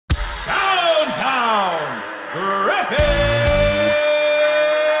I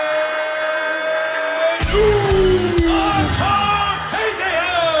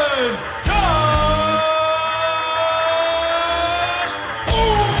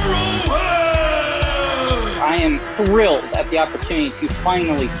am thrilled at the opportunity to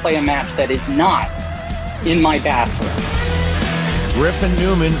finally play a match that is not in my bathroom. Griffin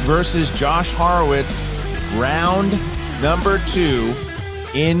Newman versus Josh Horowitz, round number 2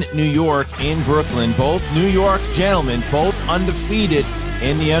 in New York, in Brooklyn. Both New York gentlemen, both undefeated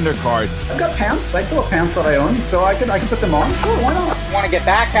in the undercard. I've got pants. I still have pants that I own, so I can put them on. Sure, why not? I want to get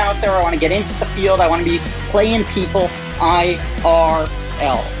back out there. I want to get into the field. I want to be playing people IRL.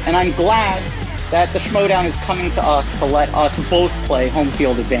 And I'm glad that the Schmoedown is coming to us to let us both play home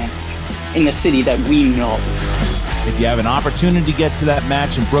field advantage in the city that we know. If you have an opportunity to get to that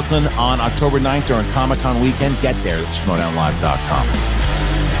match in Brooklyn on October 9th during Comic-Con weekend, get there at schmoedownlive.com.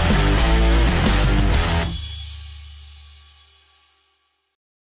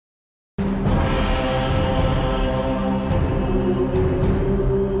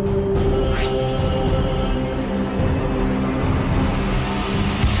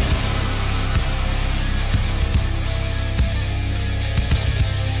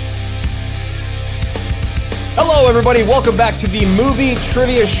 Hello, everybody. Welcome back to the Movie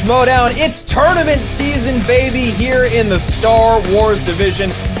Trivia Schmoedown. It's tournament season, baby, here in the Star Wars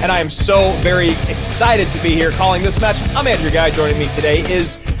division, and I am so very excited to be here calling this match. I'm Andrew Guy. Joining me today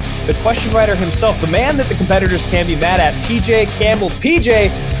is the question writer himself, the man that the competitors can be mad at, PJ Campbell.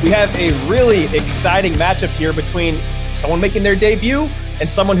 PJ, we have a really exciting matchup here between someone making their debut and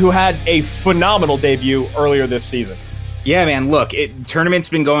someone who had a phenomenal debut earlier this season. Yeah, man, look, tournament's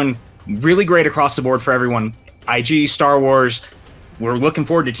been going really great across the board for everyone. IG, Star Wars, we're looking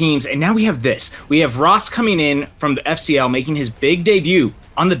forward to teams, and now we have this. We have Ross coming in from the FCL, making his big debut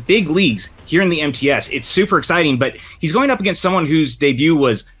on the big leagues here in the MTS. It's super exciting, but he's going up against someone whose debut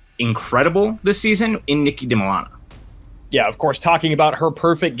was incredible this season in Nikki DiMilana. Yeah, of course, talking about her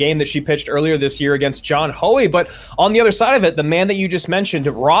perfect game that she pitched earlier this year against John Hoey. But on the other side of it, the man that you just mentioned,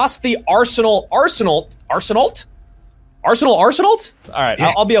 Ross the Arsenal? All right,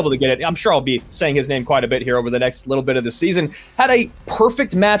 yeah. I'll be able to get it. I'm sure I'll be saying his name quite a bit here over the next little bit of the season. Had a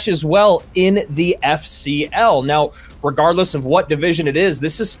perfect match as well in the FCL. Now, regardless of what division it is,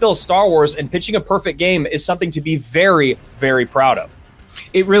 this is still Star Wars, and pitching a perfect game is something to be very, very proud of.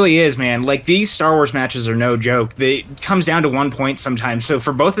 It really is, man. Like, these Star Wars matches are no joke. It comes down to 1 point sometimes. So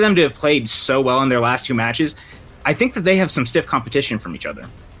for both of them to have played so well in their last 2 matches, I think that they have some stiff competition from each other.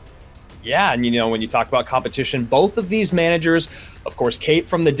 Yeah, and when you talk about competition, both of these managers, of course, Kate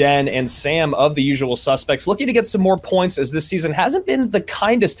from The Den and Sam of The Usual Suspects, looking to get some more points as this season hasn't been the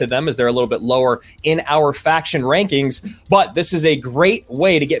kindest to them as they're a little bit lower in our faction rankings. But this is a great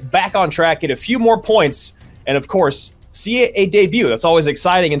way to get back on track, get a few more points, and of course, see a debut. That's always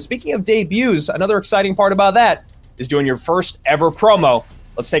exciting. And speaking of debuts, another exciting part about that is doing your first ever promo.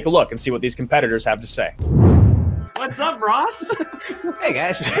 Let's take a look and see what these competitors have to say. What's up, Ross? Hey,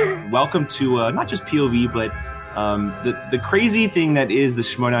 guys. Welcome to not just POV, but the crazy thing that is the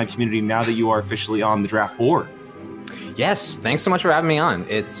Schmoedown community now that you are officially on the draft board. Yes, thanks so much for having me on.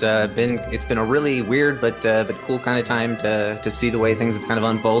 It's been a really weird but cool kind of time to see the way things have kind of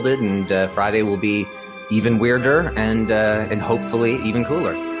unfolded, and Friday will be even weirder and hopefully even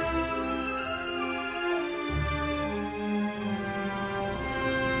cooler.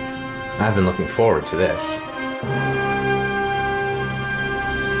 I've been looking forward to this.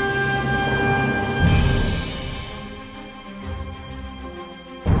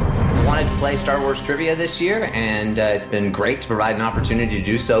 Wanted to play Star Wars Trivia this year, and it's been great to provide an opportunity to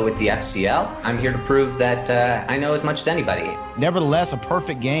do so with the FCL. I'm here to prove that I know as much as anybody. Nevertheless, a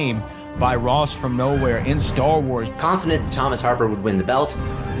perfect game by Ross from Nowhere in Star Wars. Confident that Thomas Harper would win the belt.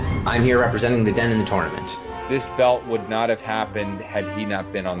 I'm here representing the Den in the tournament. This belt would not have happened had he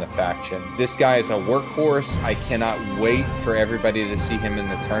not been on the faction. This guy is a workhorse. I cannot wait for everybody to see him in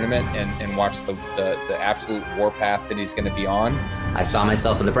the tournament and watch the absolute warpath that he's going to be on. I saw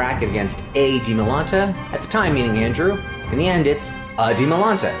myself in the bracket against a DiMilanta. At the time, meaning Andrew. In the end, it's a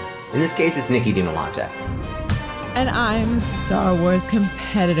DiMilanta. In this case, it's Nikki DiMilanta. And I'm Star Wars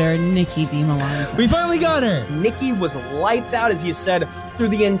competitor Nikki DiMilanta. We finally got her! Nikki was lights out, as you said, through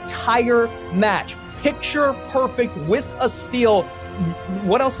the entire match. Picture perfect with a steal.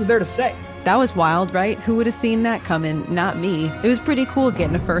 What else is there to say? That was wild, right? Who would have seen that coming? Not me. It was pretty cool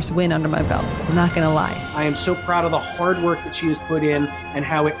getting a first win under my belt. I'm not going to lie. I am so proud of the hard work that she has put in and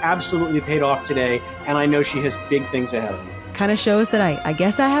how it absolutely paid off today. And I know she has big things ahead of her. Kind of shows that I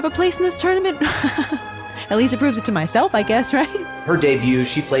guess I have a place in this tournament. At least it proves it to myself, I guess, right? Her debut,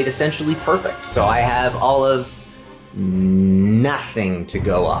 she played essentially perfect. So I have all of nothing to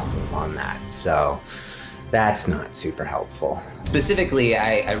go off of on that. So that's not super helpful. Specifically,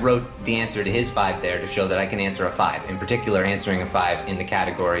 I wrote the answer to his 5 there to show that I can answer a 5. In particular, answering a 5 in the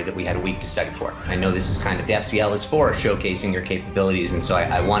category that we had a week to study for. I know this is kind of the FCL is for, showcasing your capabilities, and so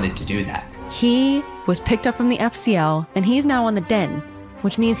I wanted to do that. He was picked up from the FCL, and he's now on the Den,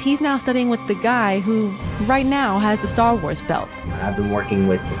 which means he's now studying with the guy who right now has the Star Wars belt. I've been working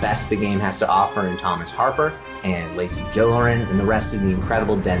with the best the game has to offer in Thomas Harper and Lacey Gilhoran and the rest of the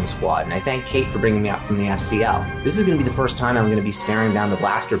incredible Den squad. And I thank Kate for bringing me up from the FCL. This is going to be the first time I'm going to be staring down the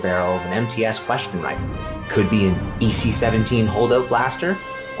blaster barrel of an MTS question writer. Could be an EC-17 holdout blaster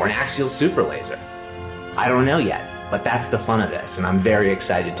or an axial super laser. I don't know yet, but that's the fun of this, and I'm very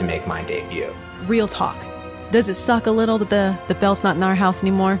excited to make my debut. Real talk. Does it suck a little that the belt's not in our house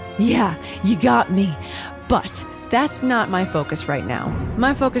anymore? Yeah, you got me. But that's not my focus right now.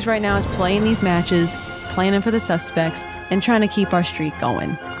 My focus right now is playing these matches, planning for the suspects, and trying to keep our streak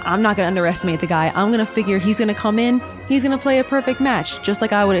going. I'm not going to underestimate the guy. I'm going to figure he's going to come in, he's going to play a perfect match, just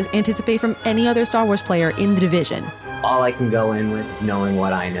like I would anticipate from any other Star Wars player in the division. All I can go in with is knowing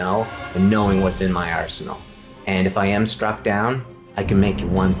what I know and knowing what's in my arsenal. And if I am struck down, I can make you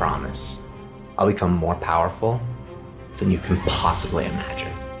one promise. I'll become more powerful than you can possibly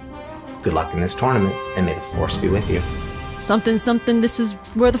imagine. Good luck in this tournament, and may the Force be with you. Something, this is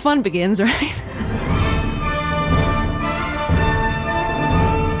where the fun begins, right?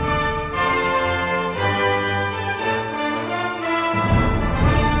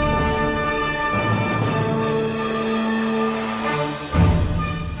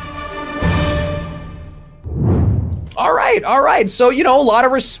 All right. So, a lot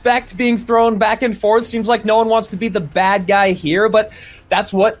of respect being thrown back and forth. Seems like no one wants to be the bad guy here, but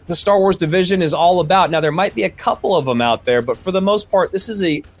that's what the Star Wars division is all about. Now, there might be a couple of them out there, but for the most part, this is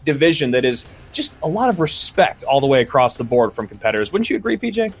a division that is just a lot of respect all the way across the board from competitors. Wouldn't you agree,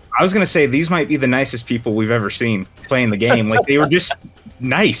 PJ? I was going to say, these might be the nicest people we've ever seen playing the game. Like, they were just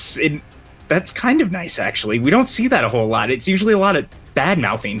nice. That's kind of nice, actually. We don't see that a whole lot. It's usually a lot of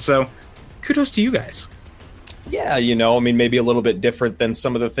bad-mouthing, so kudos to you guys. Yeah, maybe a little bit different than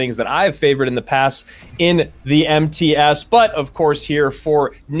some of the things that I've favored in the past in the MTS. But, of course, here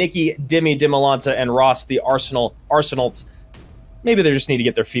for Nikki, Dimmy, Dimolanta, and Ross, the Arsenal, maybe they just need to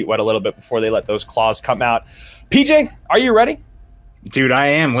get their feet wet a little bit before they let those claws come out. PJ, are you ready? Dude, I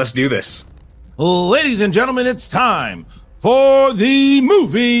am. Let's do this. Ladies and gentlemen, it's time for the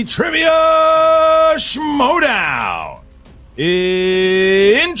movie trivia Schmodown.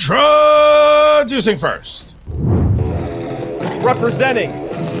 Introducing first. Representing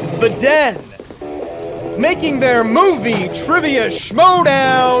the Den, making their movie trivia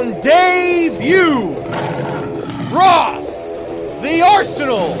Schmodown debut, Ross, the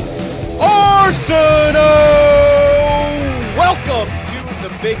Arsenal. Welcome to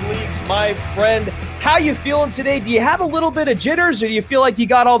the big leagues, my friend. How you feeling today? Do you have a little bit of jitters, or do you feel like you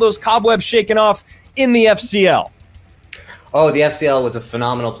got all those cobwebs shaken off in the FCL? Oh, the FCL was a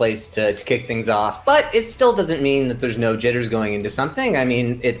phenomenal place to kick things off, but it still doesn't mean that there's no jitters going into something. I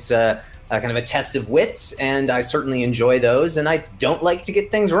mean, it's a kind of a test of wits, and I certainly enjoy those, and I don't like to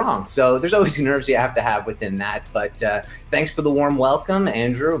get things wrong. So there's always nerves you have to have within that. But thanks for the warm welcome,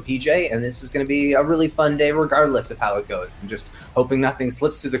 Andrew and PJ, and this is going to be a really fun day regardless of how it goes. I'm just hoping nothing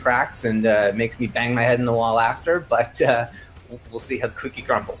slips through the cracks and makes me bang my head in the wall after, but we'll see how the cookie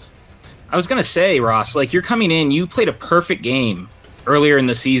crumbles. I was going to say, Ross, like, you're coming in, you played a perfect game earlier in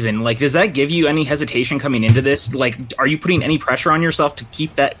the season. Like, does that give you any hesitation coming into this? Like, are you putting any pressure on yourself to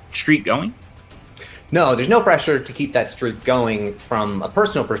keep that streak going? No, there's no pressure to keep that streak going from a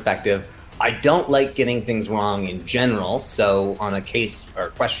personal perspective. I don't like getting things wrong in general. So on a case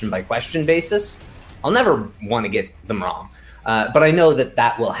or question by question basis, I'll never want to get them wrong. But I know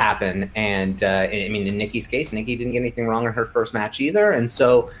that will happen. And in Nikki's case, Nikki didn't get anything wrong in her first match either. And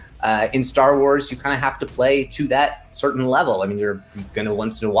so in Star Wars, you kind of have to play to that certain level. I mean, you're going to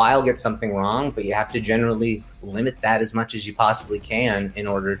once in a while get something wrong, but you have to generally limit that as much as you possibly can in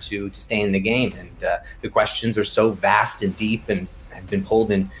order to stay in the game. And the questions are so vast and deep and have been pulled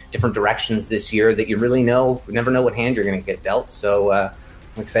in different directions this year that you really never know what hand you're going to get dealt. So I'm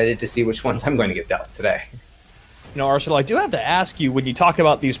excited to see which ones I'm going to get dealt today. Arsenal, I do have to ask you, when you talk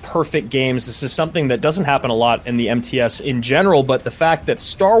about these perfect games, this is something that doesn't happen a lot in the MTS in general, but the fact that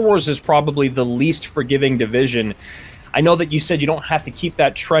Star Wars is probably the least forgiving division, I know that you said you don't have to keep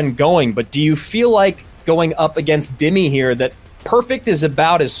that trend going, but do you feel like going up against Dimmy here that perfect is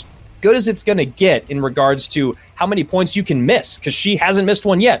about as good as it's going to get in regards to how many points you can miss? Because she hasn't missed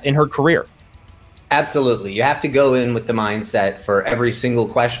one yet in her career. Absolutely. You have to go in with the mindset for every single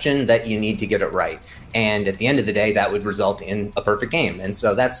question that you need to get it right. And at the end of the day, that would result in a perfect game. And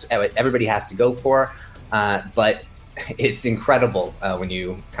so that's what everybody has to go for. But it's incredible when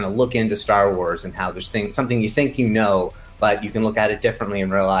you kind of look into Star Wars and how there's something you think you know, but you can look at it differently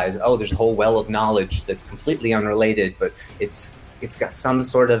and realize, oh, there's a whole well of knowledge that's completely unrelated, but it's got some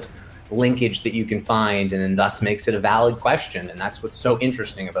sort of linkage that you can find, and then thus makes it a valid question. And that's what's so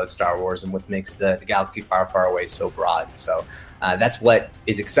interesting about Star Wars and what makes the galaxy far, far away so broad. So that's what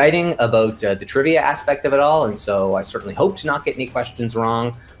is exciting about the trivia aspect of it all. And so I certainly hope to not get any questions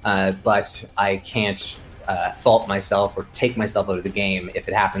wrong, but I can't fault myself or take myself out of the game if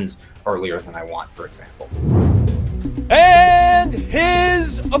it happens earlier than I want, for example. And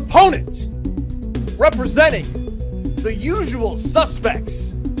his opponent, representing the usual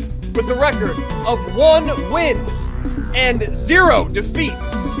suspects, with a record of 1 win and 0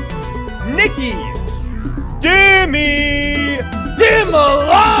 defeats, Nikki Demi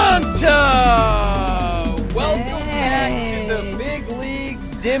Demolanta! Welcome back to the big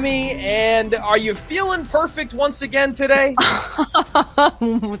leagues, Demi, and are you feeling perfect once again today?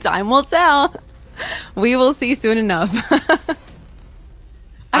 Time will tell. We will see soon enough. I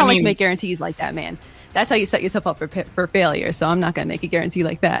don't like to make guarantees like that, man. That's how you set yourself up for failure, so I'm not going to make a guarantee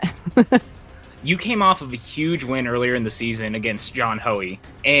like that. You came off of a huge win earlier in the season against John Hoey,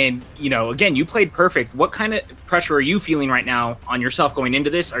 and, again, you played perfect. What kind of pressure are you feeling right now on yourself going into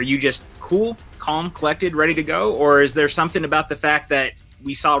this? Are you just cool, calm, collected, ready to go, or is there something about the fact that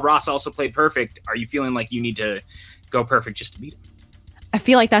we saw Ross also played perfect? Are you feeling like you need to go perfect just to beat him? I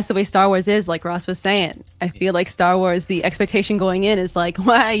feel like that's the way Star Wars is, like Ross was saying. I feel like Star Wars, the expectation going in is like,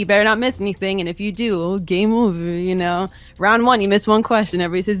 well, you better not miss anything. And if you do, game over, Round 1, you miss one question.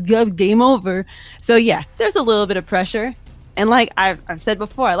 Everybody says, game over. So, yeah, there's a little bit of pressure. And like I've said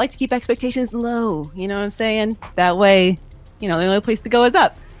before, I like to keep expectations low. You know what I'm saying? That way, the only place to go is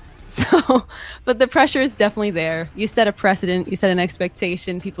up. So, but the pressure is definitely there. You set a precedent. You set an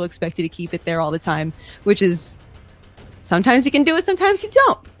expectation. People expect you to keep it there all the time, which is... sometimes you can do it, sometimes you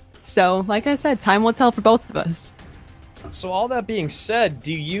don't. So, like I said, time will tell for both of us. So all that being said,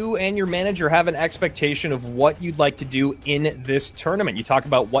 do you and your manager have an expectation of what you'd like to do in this tournament? You talk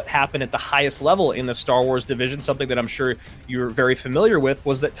about what happened at the highest level in the Star Wars division. Something that I'm sure you're very familiar with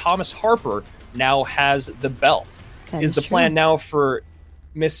was that Thomas Harper now has the belt. Is the plan now for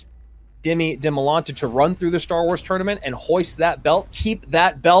Miss Demi Demolanta to run through the Star Wars tournament and hoist that belt, keep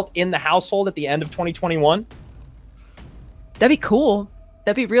that belt in the household at the end of 2021? That'd be cool.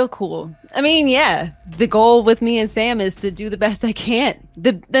 That'd be real cool. I mean, yeah, the goal with me and Sam is to do the best I can.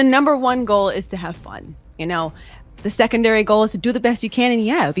 The number one goal is to have fun. The secondary goal is to do the best you can. And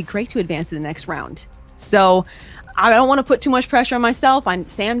yeah, it'd be great to advance to the next round. So I don't want to put too much pressure on myself.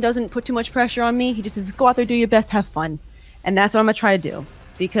 Sam doesn't put too much pressure on me. He just says, go out there, do your best, have fun. And that's what I'm going to try to do.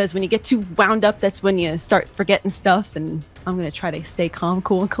 Because when you get too wound up, that's when you start forgetting stuff. And I'm going to try to stay calm,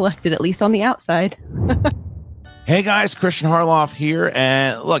 cool, and collected, at least on the outside. Hey guys, Christian Harloff here.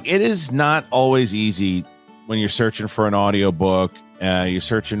 And look, it is not always easy when you're searching for an audiobook, you're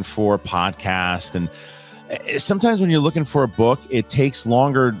searching for a podcast. And sometimes when you're looking for a book, it takes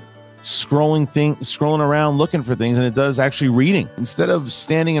longer scrolling around looking for things than it does actually reading. Instead of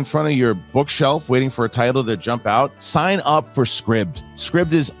standing in front of your bookshelf waiting for a title to jump out, sign up for Scribd.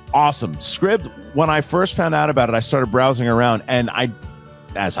 Scribd is awesome. Scribd, when I first found out about it, I started browsing around and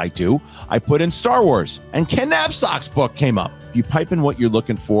as I do, I put in Star Wars, and Ken Napzok's book came up. You pipe in what you're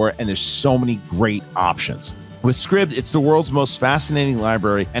looking for, and there's so many great options. With Scribd, it's the world's most fascinating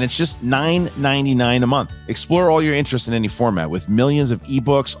library, and it's just $9.99 a month. Explore all your interests in any format with millions of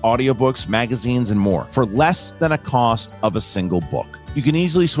ebooks, audiobooks, magazines, and more for less than a cost of a single book. You can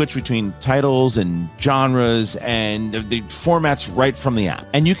easily switch between titles and genres and the formats right from the app.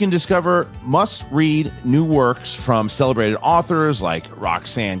 And you can discover must-read new works from celebrated authors like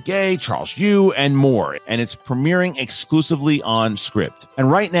Roxane Gay, Charles Yu, and more. And it's premiering exclusively on Scribd. And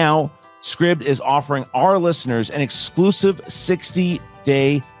right now, Scribd is offering our listeners an exclusive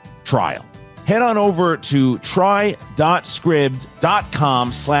 60-day trial. Head on over to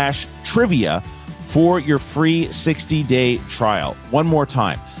try.scribd.com/trivia for your free 60-day trial. One more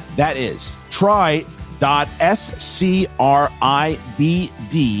time. That is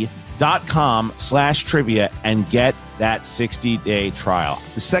try.scribd.com/trivia and get that 60-day trial.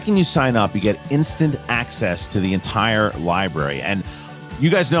 The second you sign up, you get instant access to the entire library. And you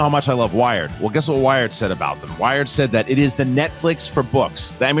guys know how much I love Wired. Well, guess what Wired said about them? Wired said that it is the Netflix for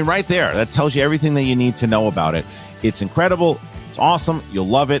books. I mean, right there, that tells you everything that you need to know about it. It's incredible. It's awesome. You'll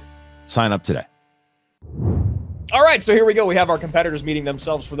love it. Sign up today. All right, so here we go. We have our competitors meeting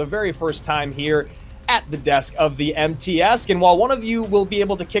themselves for the very first time here at the desk of the MTS. And while one of you will be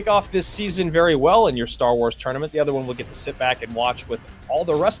able to kick off this season very well in your Star Wars tournament, the other one will get to sit back and watch with all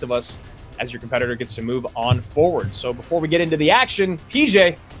the rest of us as your competitor gets to move on forward. So before we get into the action,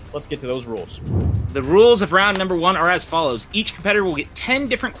 PJ, let's get to those rules. The rules of round number 1 are as follows. Each competitor will get 10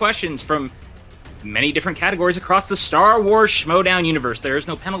 different questions from many different categories across the Star Wars Schmoedown universe. There is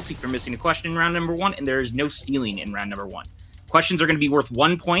no penalty for missing a question in round number 1, and there is no stealing in round number 1. Questions are going to be worth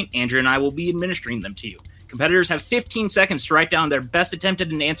 1 point. Andrew and I will be administering them to you. Competitors have 15 seconds to write down their best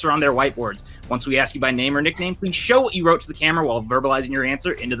attempted answer on their whiteboards. Once we ask you by name or nickname, please show what you wrote to the camera while verbalizing your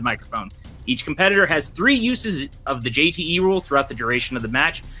answer into the microphone. Each competitor has 3 uses of the JTE rule throughout the duration of the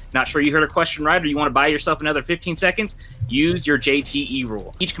match. Not sure you heard a question right or you want to buy yourself another 15 seconds? Use your JTE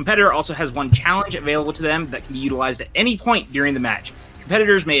rule. Each competitor also has 1 challenge available to them that can be utilized at any point during the match.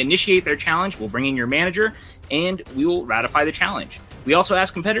 Competitors may initiate their challenge. We'll bring in your manager, and we will ratify the challenge. We also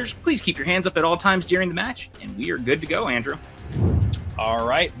ask competitors, please keep your hands up at all times during the match, and we are good to go, Andrew. All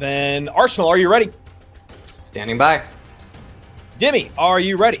right, then. Arsenal, are you ready? Standing by. Dimmy, are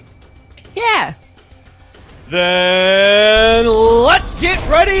you ready? Yeah. Then let's get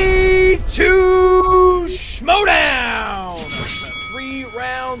ready to Schmoedown! 3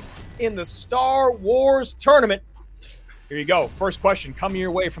 rounds in the Star Wars tournament. Here you go. First question coming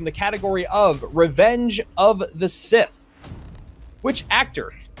your way from the category of Revenge of the Sith. Which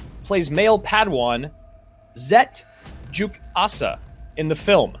actor plays male Padawan Zet Juk-Asa in the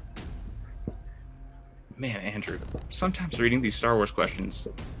film? Man, Andrew, sometimes reading these Star Wars questions,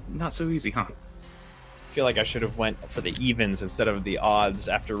 not so easy, huh? I feel like I should have went for the evens instead of the odds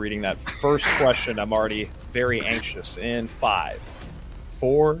after reading that first question. I'm already very anxious. In 5,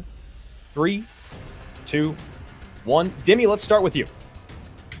 4, 3, 2, 1. Dimmy, let's start with you.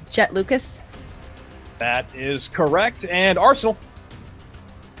 Jet Lucas. That is correct. And Arsenal.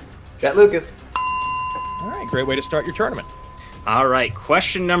 Jet Lucas. All right, great way to start your tournament. All right,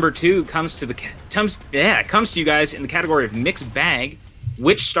 question number 2 comes to you guys in the category of mixed bag.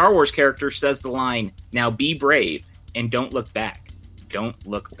 Which Star Wars character says the line, "Now be brave and don't look back"? Don't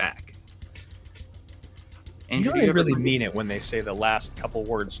look back. And they really mean it when they say the last couple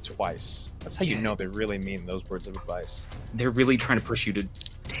words twice. That's how you know they really mean those words of advice. They're really trying to push you to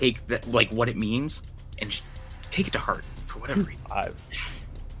take that, like what it means, and just take it to heart for whatever reason. 5,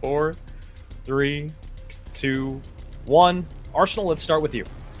 4, 3, 2, 1. Arsenal, let's start with you.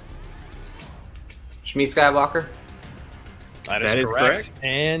 Shmi Skywalker. That is correct.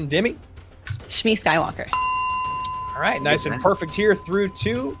 And Dimmy? Shmi Skywalker. All right, nice and perfect here through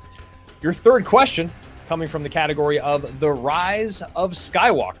 2. Your third question coming from the category of The Rise of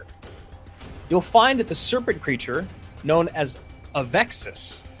Skywalker. You'll find the serpent creature known as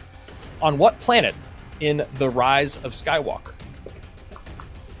Avexis on what planet in The Rise of Skywalker?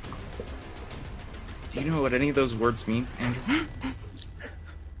 Do you know what any of those words mean, Andrew?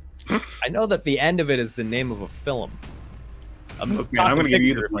 I know that the end of it is the name of a film. I'm going to give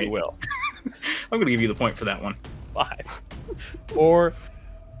you the point. I'm going to give you the point for that one. 5, 4,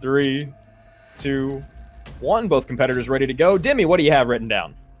 3, 2, 1. Both competitors ready to go. Dimmy, what do you have written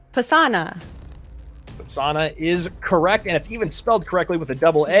down? Pasana. Pasana is correct, and it's even spelled correctly with a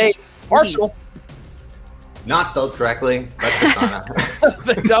double A. Arsenal. Not spelled correctly, but Pasana.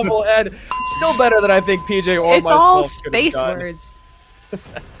 The double N. Still better than I think PJ or it's myself all could have space done. words.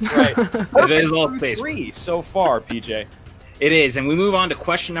 That's right. It is all space 3 so far, PJ. It is, and we move on to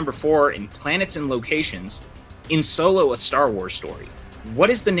question number 4 in Planets and Locations. In Solo, A Star Wars Story, what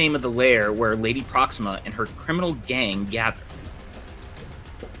is the name of the lair where Lady Proxima and her criminal gang gather?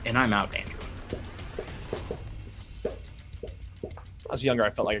 And I'm out, Andrew. When I was younger, I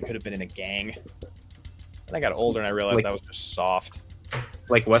felt like I could have been in a gang. And I got older and I realized that was just soft.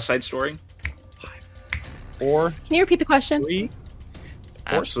 Like West Side Story? 5, 4. Can you repeat the question? 3.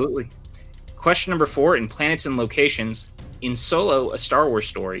 Absolutely. Question number 4 in Planets and Locations. In Solo, A Star Wars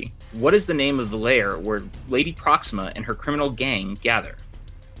Story, what is the name of the lair where Lady Proxima and her criminal gang gather?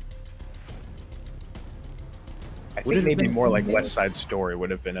 I think maybe more like West Side Story would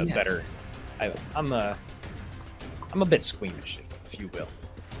have been a better... I'm a bit squeamish, if you will.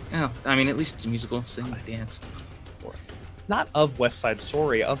 Oh, I mean, at least it's a musical. Sing, dance. Not of West Side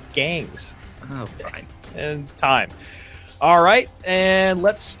Story, of gangs. Oh, fine. And time. All right, and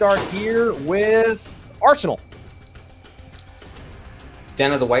let's start here with Arsenal.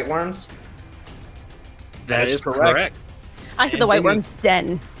 Den of the White Worms? That is correct. I said the White Worms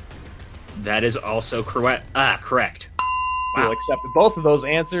Den. That is also correct. Correct. Wow. We'll accept both of those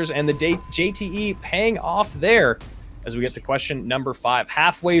answers, and the JTE paying off there as we get to question number 5.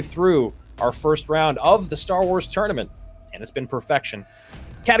 Halfway through our first round of the Star Wars tournament, and it's been perfection.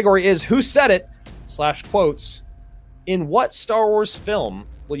 Category is Who Said It? quotes. In what Star Wars film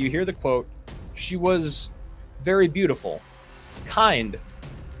will you hear the quote, "She was very beautiful, kind,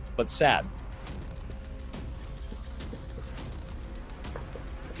 but sad"?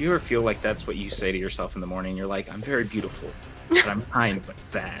 Do you ever feel like that's what you say to yourself in the morning? You're like, I'm very beautiful, but I'm kind but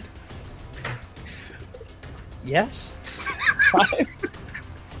sad. Yes. 5,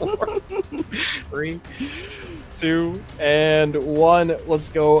 4, 3, 2, and 1. Let's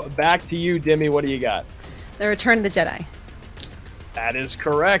go back to you, Demi. What do you got? The Return of the Jedi. That is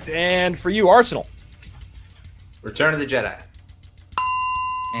correct. And for you, Arsenal. Return of the Jedi.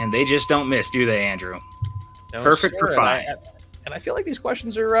 And they just don't miss, do they, Andrew? No, Perfect sir. for 5. And I feel like these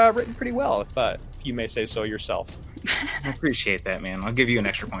questions are written pretty well, if you may say so yourself. I appreciate that, man. I'll give you an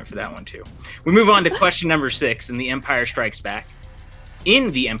extra point for that one, too. We move on to question number 6 in The Empire Strikes Back.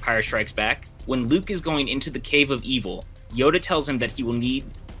 In The Empire Strikes Back, when Luke is going into the Cave of Evil, Yoda tells him that he will not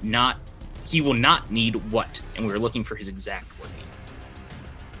need what? And we were looking for his exact wording.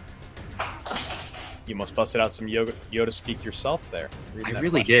 You must busted out some Yoda speak yourself there. I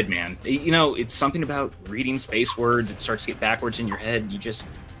really did, man. You know, it's something about reading space words. It starts to get backwards in your head. You just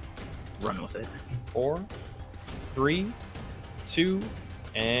run with it. 4, 3, 2,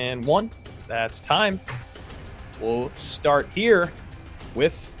 and 1. That's time. We'll start here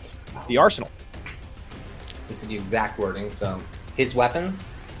with the Arsenal. This is the exact wording, so his weapons?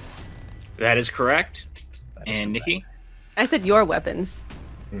 That is correct. That is and correct. Nikki? I said your weapons.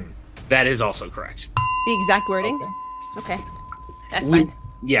 That is also correct. The exact wording? Okay. That's fine.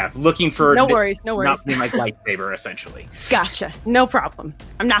 Yeah, looking for... No worries, no worries. Not being like lightsaber, essentially. Gotcha. No problem.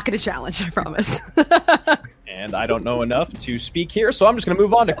 I'm not going to challenge, I promise. And I don't know enough to speak here, so I'm just going to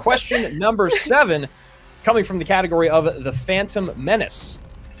move on to question number 7, coming from the category of The Phantom Menace.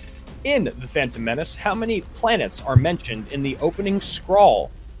 In The Phantom Menace, how many planets are mentioned in the opening scrawl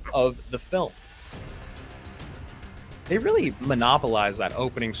of the film? They really monopolize that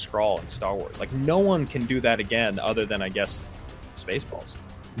opening scrawl in Star Wars. Like, no one can do that again other than, I guess, Spaceballs.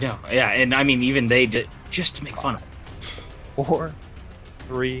 No, yeah, and I mean, even they did just to make fun of it. 4,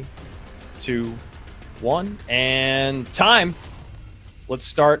 3, 2, 1, and time. Let's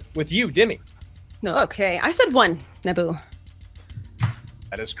start with you, Demi. No, okay. I said 1, Naboo.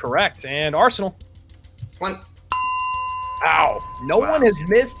 That is correct. And Arsenal. 1. Ow. No one has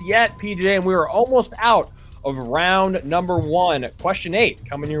missed yet, PJ, and we are almost out of round number 1. Question 8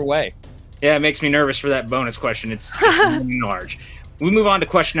 coming your way. Yeah, it makes me nervous for that bonus question. It's large. We move on to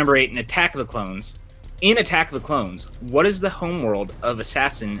question number 8 in Attack of the Clones. In Attack of the Clones, what is the homeworld of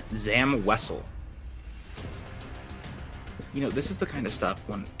assassin Zam Wesell? You know, this is the kind of stuff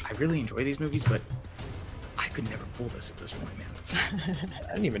when I really enjoy these movies, but I could never pull this at this point, man.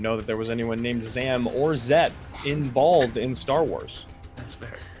 I didn't even know that there was anyone named Zam or Zet involved in Star Wars. That's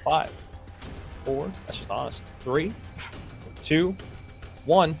fair. 5, 4, that's just honest. 3, 2,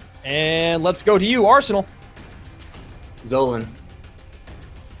 1, and let's go to you, Arsenal. Zolan.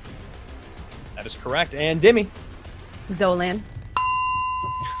 That is correct. And Demi. Zolan.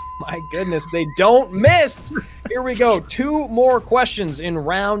 My goodness, they don't miss. Here we go. 2 more questions in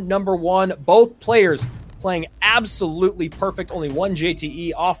round number 1. Both players playing absolutely perfect. Only 1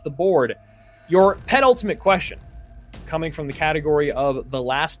 JTE off the board. Your penultimate question coming from the category of The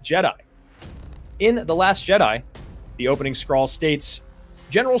Last Jedi. In The Last Jedi, the opening scrawl states,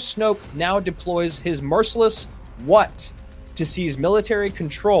 General Snoke now deploys his merciless what to seize military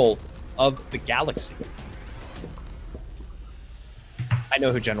control of the galaxy? I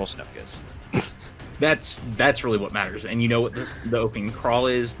know who General Snoke is. That's really what matters. And you know what the opening crawl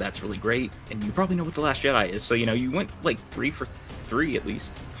is. That's really great. And you probably know what The Last Jedi is. So, you know, you went like 3 for 3 at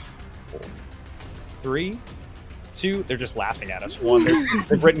least. 4, 3, 2. They're just laughing at us. 1.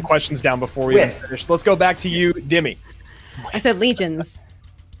 They've written questions down before we even finished. Let's go back to you, Demi. I said Legions.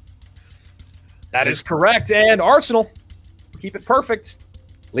 That is correct. And Arsenal, keep it perfect.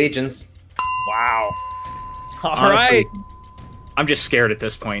 Legions. Wow. All Honestly, right. I'm just scared at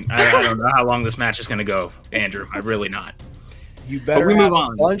this point. I don't know how long this match is going to go, Andrew. I'm really not. You better we have move a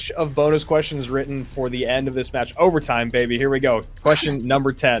on. bunch of bonus questions written for the end of this match. Overtime, baby. Here we go. Question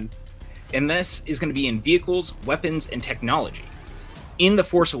number 10. And this is going to be in vehicles, weapons, and technology. In The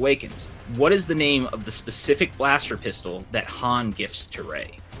Force Awakens, what is the name of the specific blaster pistol that Han gifts to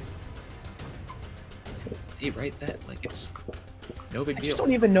Rey? Hey, write that like it's no big I deal. just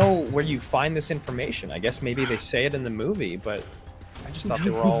don't even know where you find this information. I guess maybe they say it in the movie, but I just thought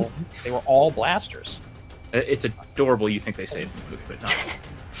they were all blasters. It's adorable you think they say it in the movie, but not.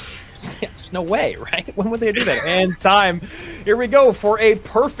 Yeah, there's no way, right? When would they do that? And time. Here we go for a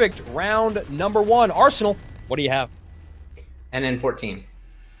perfect round number 1. Arsenal, what do you have? NN14.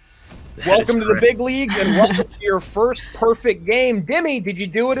 Welcome to the big leagues and welcome to your first perfect game. Dimmy, did you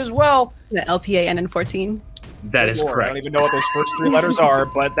do it as well? The LPANN14. That is Lord, correct. I don't even know what those first 3 letters are,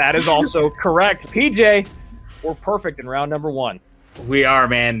 but that is also correct. PJ, we're perfect in round number 1. We are,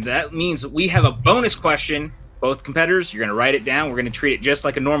 man. That means we have a bonus question. Both competitors, you're going to write it down. We're going to treat it just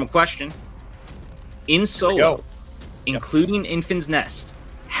like a normal question. In solo, including Infant's Nest,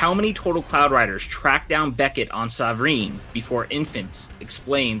 how many total Cloud Riders track down Beckett on Savrine before Infants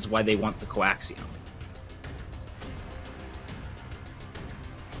explains why they want the coaxium?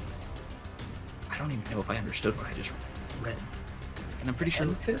 I don't even know if I understood what I just read. And I'm pretty sure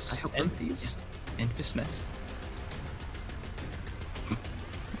Enfys Nest.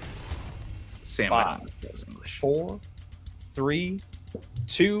 Sam, 5, 4, 3,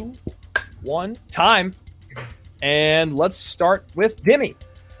 2, 1. Time. And let's start with Dimmy.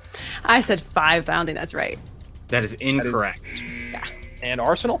 I said 5, but I don't think that's right. That is incorrect. Yeah. And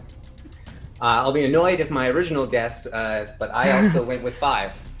Arsenal? I'll be annoyed if my original guess, but I also went with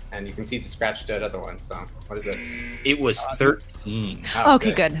 5. And you can see the scratched out other one. So what is it? It was 13.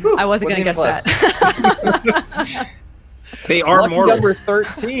 Okay, good. I wasn't going to guess that. They are Lucky mortal. Number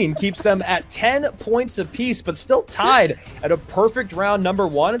 13 keeps them at 10 points apiece, but still tied at a perfect round number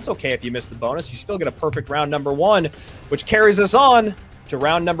 1. It's okay if you miss the bonus. You still get a perfect round number 1, which carries us on to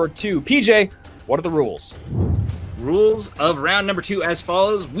round number 2. PJ, what are the rules? Rules of round number 2 as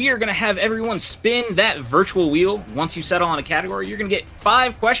follows. We are going to have everyone spin that virtual wheel. Once you settle on a category, you're going to get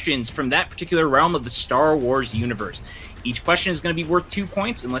 5 questions from that particular realm of the Star Wars universe. Each question is going to be worth 2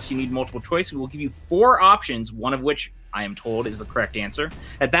 points unless you need multiple choice. We will give you 4 options, one of which I am told is the correct answer.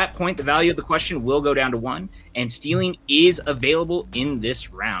 At that point, the value of the question will go down to 1, and stealing is available in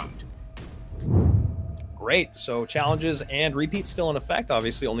this round. Great. So challenges and repeats still in effect.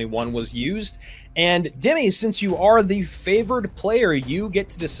 Obviously, only 1 was used. And Dimmy, since you are the favored player, you get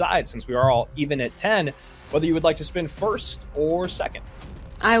to decide, since we are all even at 10, whether you would like to spin first or second.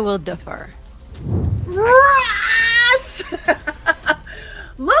 I will defer. Ross!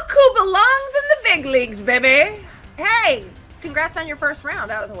 Look who belongs in the big leagues, baby. Hey, congrats on your first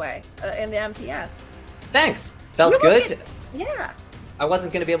round out of the way in the MTS. Thanks. Felt good. Yeah. I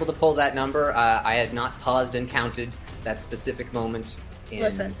wasn't going to be able to pull that number. I had not paused and counted that specific moment.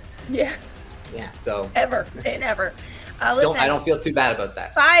 Listen. Yeah. Yeah, so. Ever. Listen. I don't feel too bad about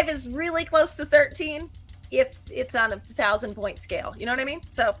that. 5 is really close to 13 if it's on a 1,000-point scale. You know what I mean?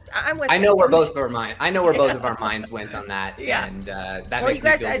 So I'm with you. I know where both of our minds went on that. Yeah. And that Well, makes you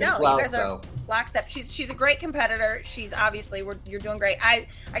guys, me feel I good know as well. you guys So. are lockstep. She's a great competitor. She's obviously you're doing great. I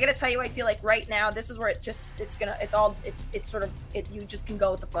gotta tell you, I feel like right now this is where you just can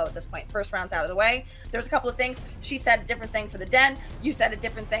go with the flow at this point. First round's out of the way. There's a couple of things. She said a different thing for the den. You said a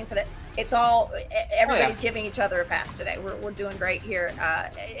different thing for the. It's all everybody's giving each other a pass today. We're doing great here.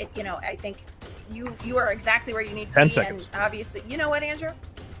 I think you are exactly where you need to 10 be. seconds. And obviously, you know what, Andrew?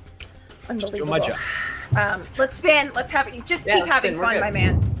 Just doing Unbelievable. my job. Let's spin. Let's have it. Just keep having fun, my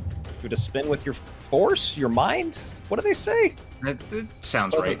man. Do to spin with your force, your mind? What do they say? That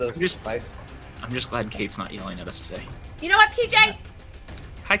sounds Both right. of those I'm just glad Kate's not yelling at us today. You know what, PJ?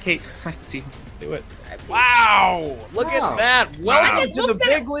 Hi, Kate. It's nice to see you. Do it. Wow! Look at that! Welcome to the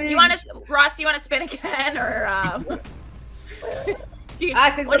big leagues. Ross, do you want to spin again, or? I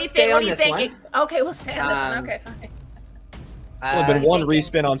think what do you let's stay think? on What do you this think? one. Okay, we'll stay on this one. Okay, fine. There's only been 1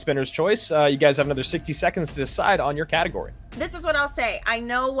 respin on Spinner's Choice. You guys have another 60 seconds to decide on your category. This is what I'll say. I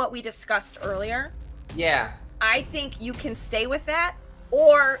know what we discussed earlier. Yeah. I think you can stay with that,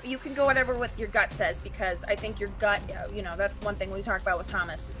 or you can go whatever what your gut says, because I think your gut, that's one thing we talk about with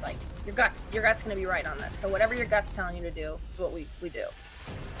Thomas is like your gut's going to be right on this. So whatever your gut's telling you to do is what we do.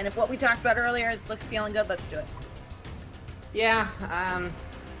 And if what we talked about earlier is feeling good, let's do it. Yeah. I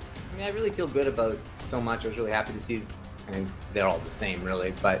really feel good about so much. I was really happy to see. I mean, they're all the same,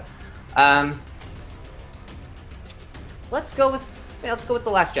 really, but let's go with The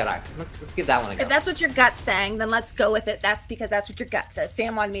Last Jedi. Let's give that one a go. If that's what your gut's saying, then let's go with it. That's because that's what your gut says.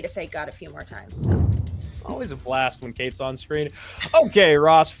 Sam wanted me to say gut a few more times. So. It's always a blast when Kate's on screen. Okay,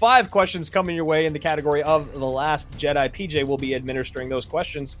 Ross, 5 questions coming your way in the category of The Last Jedi. PJ will be administering those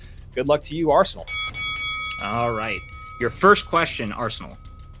questions. Good luck to you, Arsenal. All right. Your first question, Arsenal,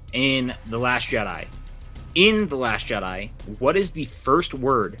 in The Last Jedi. In The Last Jedi, what is the first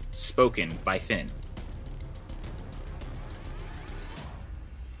word spoken by Finn?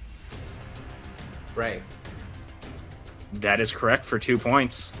 Right. That is correct for 2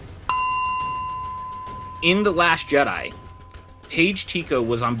 points. In The Last Jedi, Paige Tico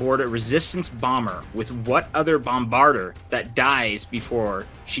was on board a Resistance bomber with what other bombarder that dies before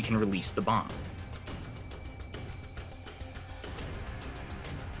she can release the bomb?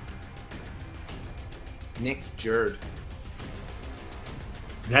 Nick's Jerd.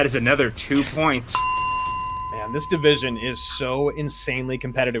 That is another 2 points. Man, this division is so insanely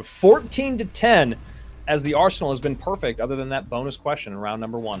competitive. 14-10, as the Arsenal has been perfect, other than that bonus question in round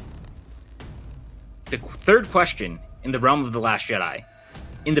number 1. The third question in the realm of The Last Jedi.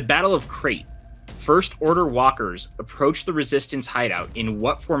 In the Battle of Crate, First Order walkers approach the Resistance hideout in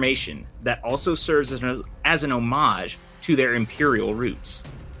what formation that also serves as an homage to their Imperial roots?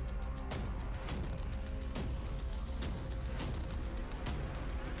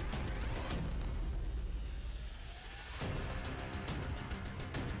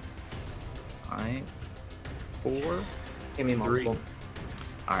 Five, 4, Give me multiple. 3.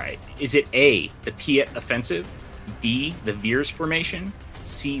 All right. Is it A, the Piet Offensive, B, the Veers Formation,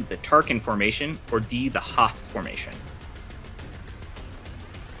 C, the Tarkin Formation, or D, the Hoth Formation?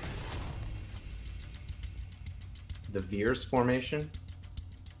 The Veers Formation?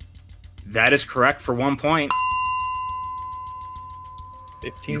 That is correct for 1 point.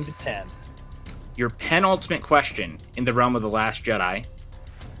 15-10. Your penultimate question in the realm of The Last Jedi.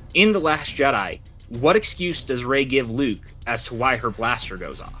 In The Last Jedi, what excuse does Rey give Luke as to why her blaster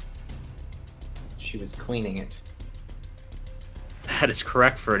goes off? She was cleaning it. That is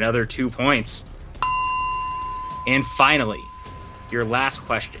correct for another 2 points. And finally, your last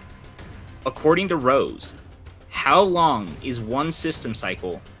question. According to Rose, how long is one system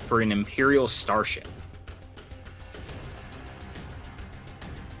cycle for an Imperial starship?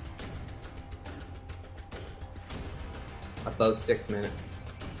 About 6 minutes.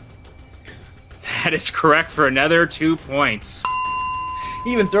 That is correct for another 2 points.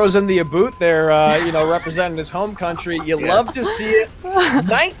 He even throws in the Aboot there, representing his home country. You love to see it.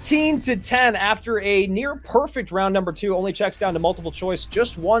 19-10 after a near perfect round number 2. Only checks down to multiple choice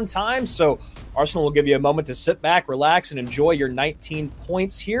just one time. So Arsenal will give you a moment to sit back, relax, and enjoy your 19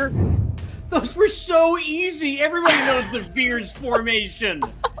 points here. Those were so easy. Everybody knows the Veers Formation.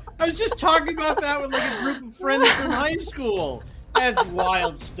 I was just talking about that with like a group of friends from high school. That's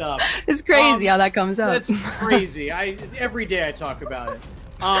wild stuff. It's crazy how that comes up. That's crazy. Every day I talk about it.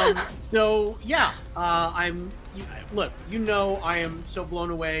 Look, I am so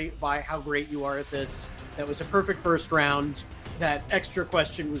blown away by how great you are at this. That was a perfect first round. That extra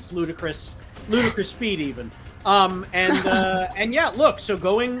question was ludicrous speed even. Look, so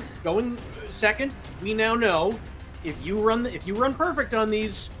going second, we now know if you run perfect on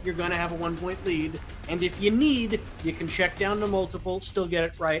these, you're going to have a 1 point lead. And if you need, you can check down to multiple, still get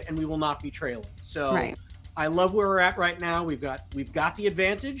it right, and we will not be trailing. So right. I love where we're at right now. We've got the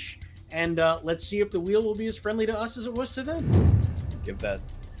advantage, and let's see if the wheel will be as friendly to us as it was to them. Give that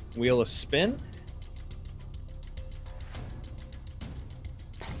wheel a spin.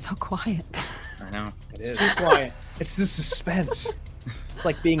 That's so quiet. I know. It is. Too quiet. It's the suspense. It's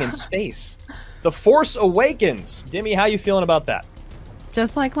like being in space. The Force Awakens. Dimmy, how you feeling about that?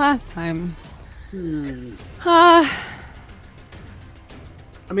 Just like last time. I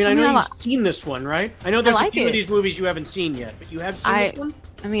know you've seen this one, right? I know there's a few of these movies you haven't seen yet, but you have seen this one?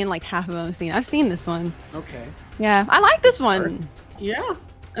 I mean, like half of them I've seen. I've seen this one. Okay. Yeah, I like this one. Yeah.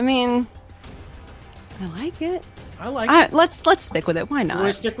 I mean, I like it. I like it. Let's stick with it. Why not? You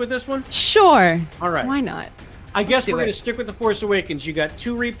want to stick with this one? Sure. All right. Why not? I guess we're going to stick with The Force Awakens. You got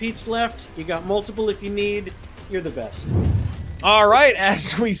 2 repeats left. You got multiple if you need. You're the best. All right,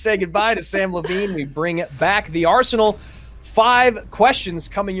 as we say goodbye to Sam Levine, we bring back the Arsenal. 5 questions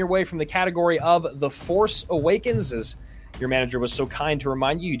coming your way from the category of The Force Awakens. As your manager was so kind to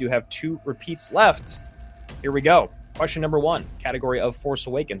remind you, you do have 2 repeats left. Here we go. Question number 1, category of Force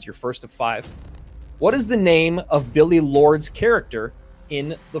Awakens, your first of 5. What is the name of Billy Lord's character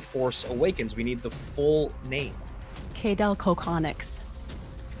in The Force Awakens? We need the full name. Kaydel Kokonix.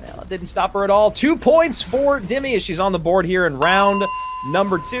 Well, it didn't stop her at all. 2 points for Dimmy as she's on the board here in round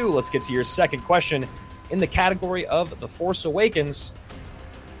number 2. Let's get to your second question in the category of The Force Awakens.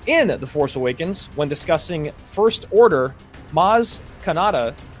 In The Force Awakens, when discussing First Order, Maz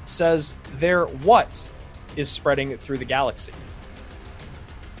Kanata says their what is spreading through the galaxy?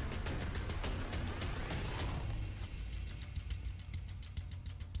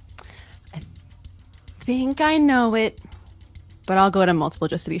 I think I know it. But I'll go to multiple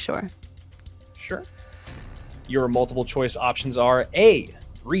just to be sure. Sure. Your multiple choice options are A,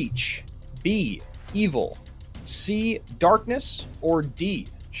 reach, B, evil, C, darkness, or D,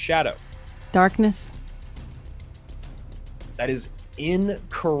 shadow. Darkness. That is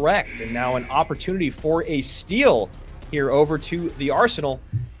incorrect. And now an opportunity for a steal here over to the Arsenal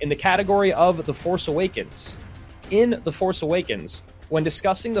in the category of The Force Awakens. In The Force Awakens, when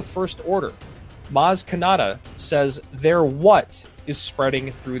discussing the First Order, Maz Kanata says their what is spreading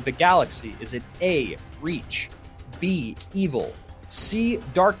through the galaxy? Is it A, reach, B, evil, C,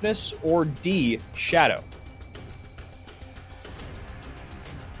 darkness, or D, shadow?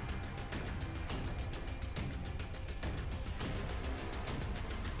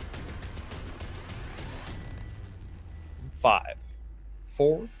 Five,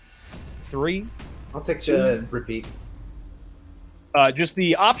 4, 3. I'll take 2. the repeat. Just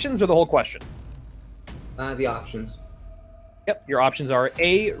the options or the whole question? The options. Yep, your options are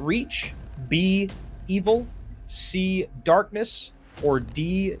A, reach, B, evil, C, darkness, or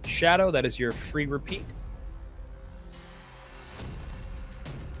D, shadow. That is your free repeat.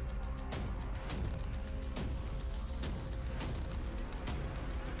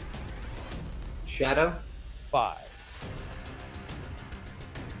 Shadow. 5.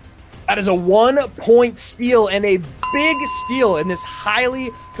 That is a 1-point steal and a big steal in this highly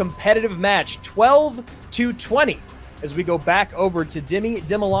competitive match, 12-20. As we go back over to Demi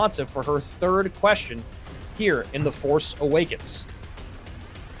Dimalanta for her third question here in The Force Awakens.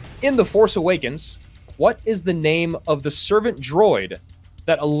 In The Force Awakens, what is the name of the servant droid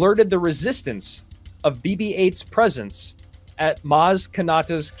that alerted the Resistance of BB-8's presence at Maz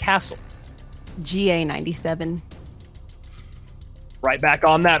Kanata's castle? GA97. Right back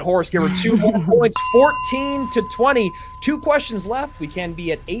on that horse. Give her 2 more points, 14-20. 2 questions left. We can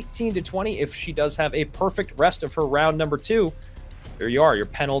be at 18-20 if she does have a perfect rest of her round number 2. There you are, your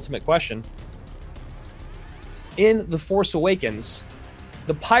penultimate question. In The Force Awakens,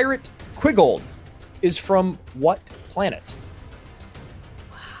 the pirate Quiggold is from what planet?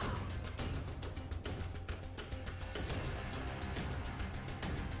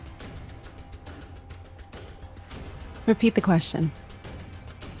 Repeat the question.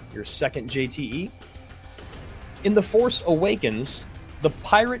 Your second JTE. In The Force Awakens, the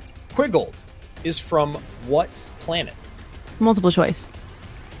pirate Quiggold is from what planet? Multiple choice.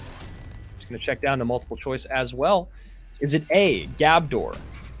 Just going to check down to multiple choice as well. Is it A, Gabdor,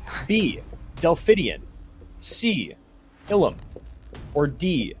 B, Delphidian, C, Ilum, or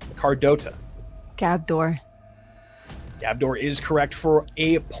D, Cardota? Gabdor. Gabdor is correct for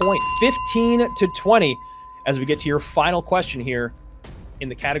a point. 15-20 as we get to your final question here in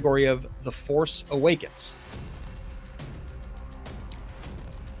the category of The Force Awakens.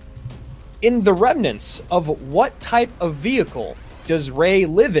 In the remnants of what type of vehicle does Rey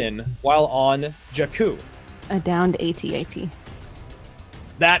live in while on Jakku? A downed AT-AT.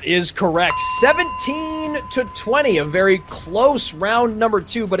 That is correct. 17-20, a very close round number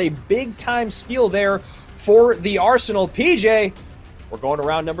 2, but a big time steal there for the Arsenal. PJ, we're going to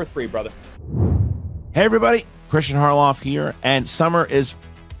round number 3, brother. Hey, everybody. Christian Harloff here, and summer is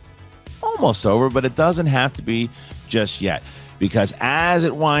almost over, but it doesn't have to be just yet, because as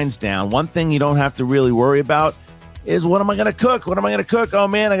it winds down, one thing you don't have to really worry about is, what am I going to cook? What am I going to cook? Oh,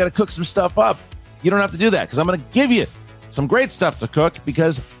 man, I got to cook some stuff up. You don't have to do that, because I'm going to give you some great stuff to cook,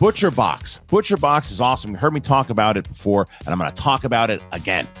 because ButcherBox. ButcherBox is awesome. You heard me talk about it before, and I'm going to talk about it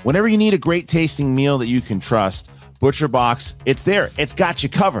again. Whenever you need a great tasting meal that you can trust, ButcherBox, it's there. It's got you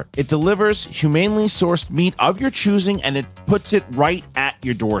covered. It delivers humanely sourced meat of your choosing, and it puts it right at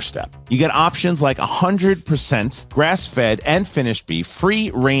your doorstep. You get options like 100% grass-fed and finished beef,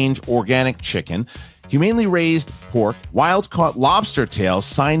 free-range organic chicken, humanely raised pork, wild-caught lobster tails,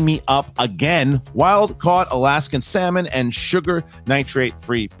 sign me up again, wild-caught Alaskan salmon, and sugar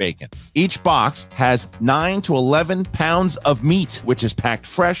nitrate-free bacon. Each box has 9 to 11 pounds of meat, which is packed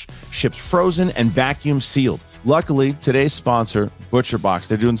fresh, shipped frozen, and vacuum sealed. Luckily, today's sponsor, ButcherBox,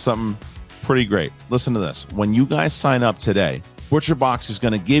 they're doing something pretty great. Listen to this. When you guys sign up today, ButcherBox is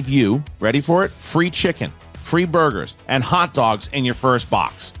going to give you, ready for it, free chicken, free burgers, and hot dogs in your first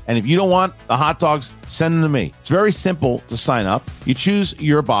box. And if you don't want the hot dogs, send them to me. It's very simple to sign up. You choose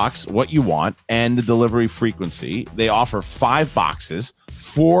your box, what you want, and the delivery frequency. They offer 5 boxes,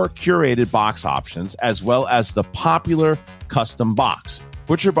 4 curated box options, as well as the popular custom box.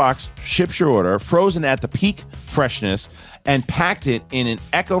 ButcherBox ships your order frozen at the peak freshness and packed it in an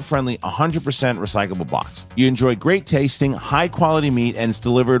eco-friendly 100% recyclable box. You enjoy great tasting, high-quality meat, and it's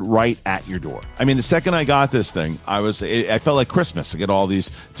delivered right at your door. I mean, the second I got this thing, I felt like Christmas. I get all these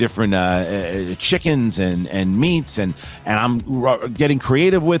different chickens and meats, and I'm getting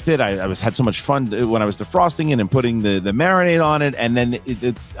creative with it. I had so much fun when I was defrosting it and putting the marinade on it, and then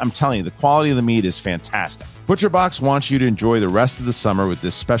I'm telling you, the quality of the meat is fantastic. ButcherBox wants you to enjoy the rest of the summer with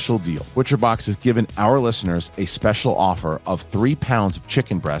this special deal. ButcherBox has given our listeners a special offer of 3 pounds of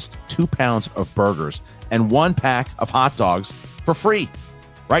chicken breast, 2 pounds of burgers, and 1 pack of hot dogs for free.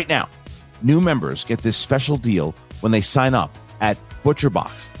 Right now, new members get this special deal when they sign up at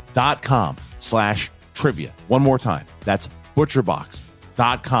butcherbox.com/trivia. One more time. That's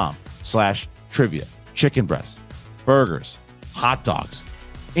butcherbox.com/trivia. chicken breasts, burgers, hot dogs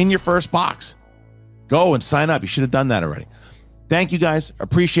in your first box. Go and sign up. You should have done that already. Thank you, guys.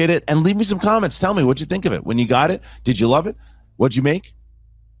 Appreciate it. And leave me some comments. Tell me what you think of it. When you got it, did you love it? What'd you make?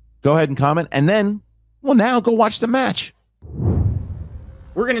 Go ahead and comment. And then, well, now go watch the match.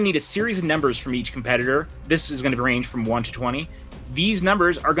 We're going to need a series of numbers from each competitor. This is going to range from 1 to 20. These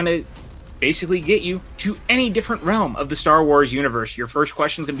numbers are going to basically get you to any different realm of the Star Wars universe. Your first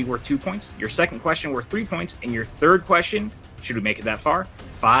question is going to be worth 2 points. Your second question worth 3 points. And your third question, should we make it that far,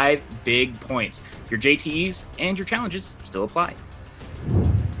 5 big points. Your JTEs and your challenges still apply.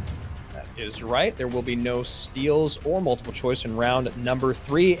 That is right. There will be no steals or multiple choice in round number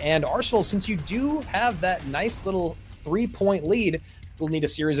 3. And Arsenal, since you do have that nice little 3-point lead, we'll need a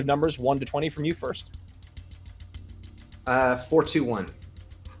series of numbers 1 to 20 from you first. 4, 2, 1.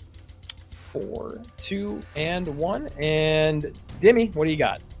 4, 2, and 1. And Dimmy, what do you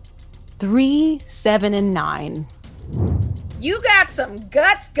got? 3, 7, and 9. You got some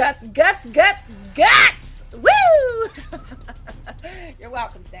guts. Woo! You're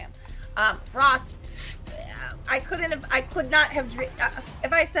welcome, Sam. Ross, I could not have,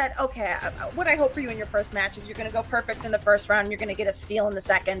 if I said, okay, what I hope for you in your first match is you're going to go perfect in the first round, and you're going to get a steal in the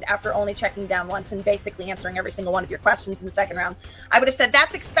second after only checking down once and basically answering every single one of your questions in the second round. I would have said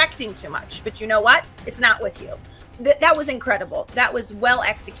that's expecting too much, but you know what? It's not with you. That was incredible. That was well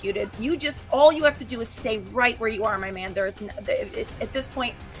executed. All you have to do is stay right where you are, my man. There's at this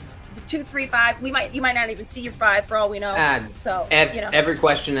point, the 2, 3, 5. You might not even see your 5 for all we know. Every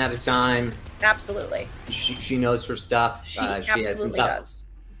question at a time. Absolutely. She knows her stuff. She absolutely does.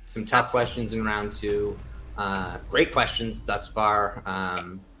 Some tough questions in round 2. Great questions thus far.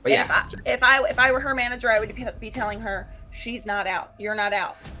 But yeah, if I were her manager, I would be telling her she's not out. You're not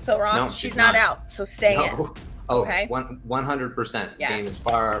out. So Ross, no, she's not out. So stay in. Oh, okay. 100%. Yeah. Game is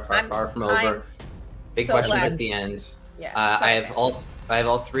far from over. Big so questions glad. at the end. Yeah. I have all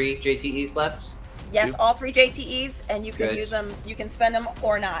 3 JTEs left. Yes, all 3 JTEs, and you can use them. You can spend them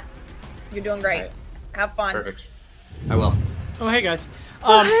or not. You're doing great. Right. Have fun. Perfect. I will. Oh, hey guys.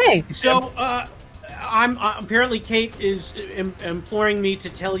 Hey. So, I'm apparently Kate is imploring me to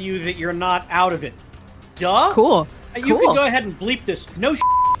tell you that you're not out of it. Duh. Cool. You can go ahead and bleep this. No,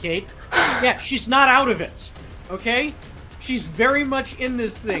 Kate. Yeah, she's not out of it. Okay? She's very much in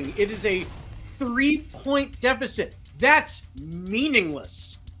this thing. It is a 3-point deficit. That's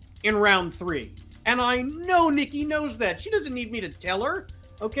meaningless in round 3. And I know Nikki knows that. She doesn't need me to tell her.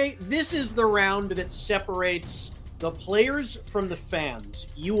 Okay? This is the round that separates the players from the fans.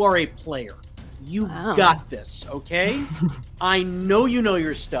 You are a player. You got this, okay? I know you know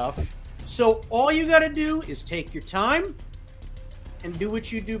your stuff. So all you got to do is take your time and do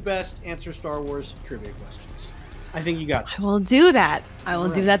what you do best, answer Star Wars trivia questions. I think you got this. I will do that. I will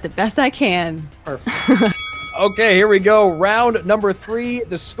do that the best I can. Perfect. Okay, here we go. Round number 3.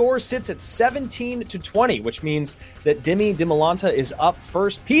 The score sits at 17 to 20, which means that Dimmy Dimolanta is up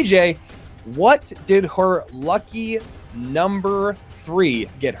first. PJ, what did her lucky number 3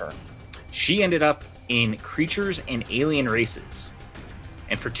 get her? She ended up in Creatures and Alien Races.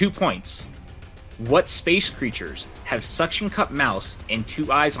 And for 2 points, what space creatures have suction cup mouse and 2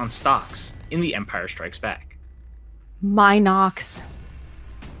 eyes on stalks in The Empire Strikes Back? Minox.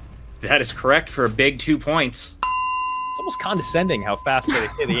 That is correct for a big 2 points. It's almost condescending how fast they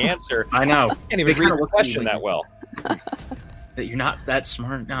say the answer. I know. I can't even read the question that well. That you're not that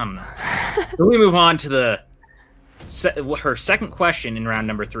smart. I don't know. So we move on to her second question in round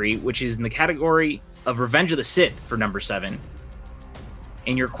number 3, which is in the category of Revenge of the Sith for number 7.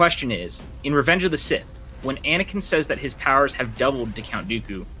 And your question is, in Revenge of the Sith, when Anakin says that his powers have doubled to Count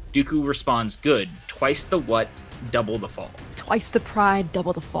Dooku, Dooku responds, good, twice the what, double the fall. Twice the pride,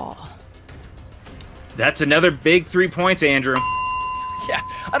 double the fall. That's another big 3 points, Andrew. Yeah,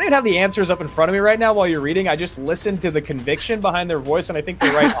 I don't even have the answers up in front of me right now while you're reading. I just listened to the conviction behind their voice, and I think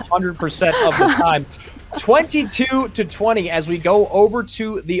they're right 100% of the time. 22 to 20 as we go over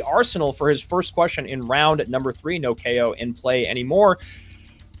to the Arsenal for his first question in round number 3. No KO in play anymore.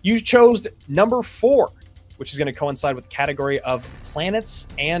 You chose number 4, which is going to coincide with the category of planets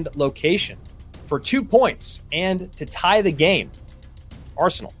and location for 2 points and to tie the game.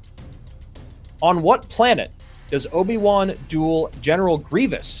 Arsenal. On what planet does Obi-Wan duel General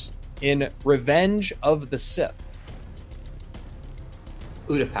Grievous in Revenge of the Sith?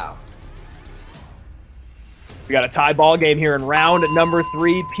 Utapau. We got a tie ball game here in round number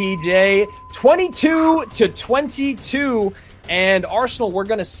 3, PJ. 22 to 22. And Arsenal, we're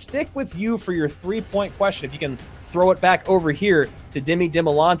going to stick with you for your 3-point question. If you can throw it back over here to Dimmy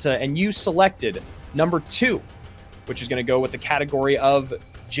Dimolanta. And you selected number 2, which is going to go with the category of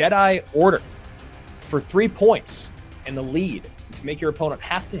Jedi Order. for 3 points in the lead to make your opponent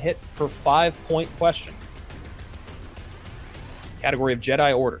have to hit her 5-point question. Category of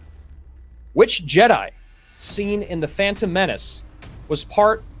Jedi Order. Which Jedi seen in The Phantom Menace was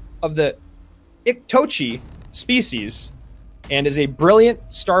part of the Iktochi species and is a brilliant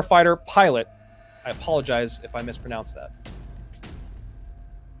starfighter pilot? I apologize if I mispronounced that.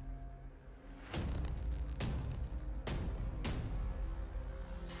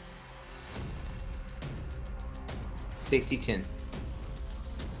 Stacey Tin.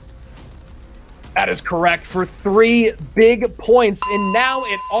 That is correct for 3 big points. And now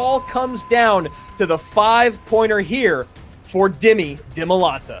it all comes down to the 5-pointer here for Demi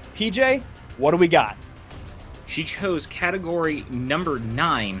Dimolanta. PJ, what do we got? She chose category number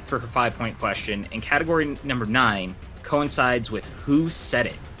 9 for her 5-point question, and category number 9 coincides with Who Said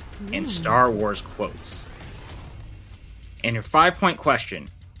It and Star Wars quotes. And her 5-point question,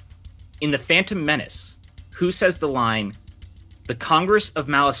 in The Phantom Menace, who says the line, "The Congress of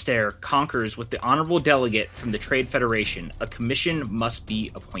Malastare conquers with the honorable delegate from the Trade Federation. A commission must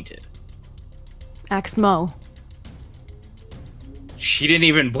be appointed"? Axmo. She didn't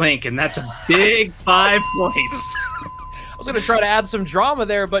even blink, and that's a big 5 points. I was going to try to add some drama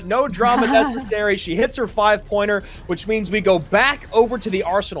there, but no drama necessary. She hits her 5-pointer, which means we go back over to the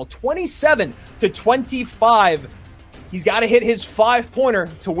Arsenal. 27-25. He's got to hit his 5-pointer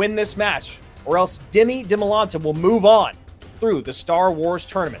to win this match, or else Demi Dimolanta will move on through the Star Wars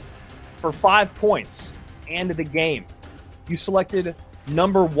tournament. For 5 points and the game, you selected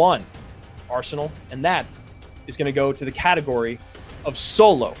number 1, Arsenal, and that is going to go to the category of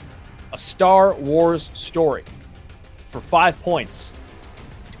Solo, a Star Wars story. For 5 points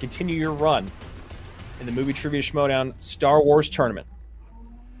to continue your run in the Movie Trivia Schmodown Star Wars tournament.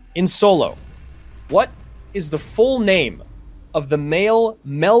 In Solo, what is the full name of the male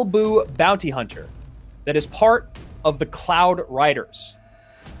Melbu bounty hunter that is part of the Cloud Riders?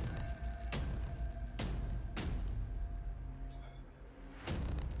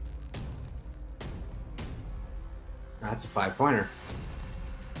 That's a 5-pointer.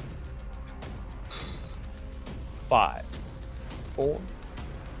 5, 4,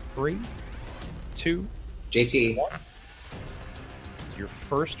 3, 2, JT. 1. It's your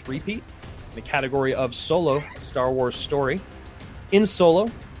first repeat in the category of Solo, Star Wars story. In Solo,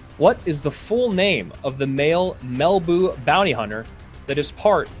 what is the full name of the male Melbu bounty hunter that is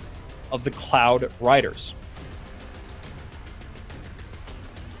part of the Cloud Riders?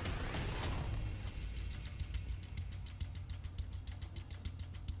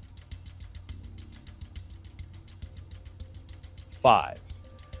 Five,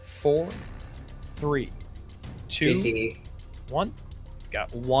 4, 3, 2, JT. 1.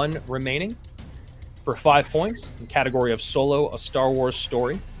 Got 1 remaining for 5 points in the category of Solo, a Star Wars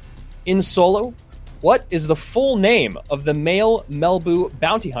story. In Solo, what is the full name of the male Melbu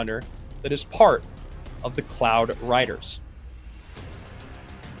bounty hunter that is part of the Cloud Riders?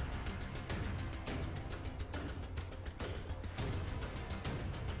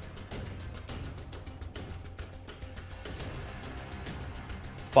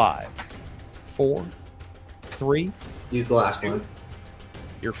 Five, 4, 3. Use the last one.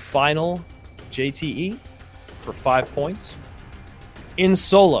 Your final JTE for 5 points. In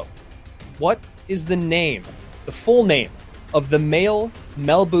Solo, what is the name, the full name of the male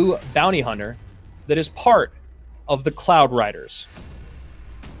Melbu bounty hunter that is part of the Cloud Riders?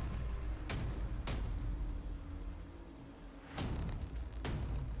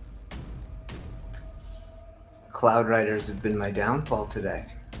 Cloud Riders have been my downfall today.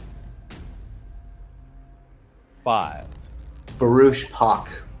 5. Baruch Pak.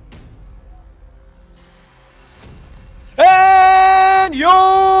 And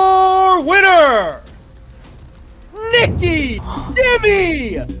your winner, Nikki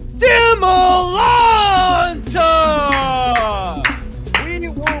Demi Dimolanta! We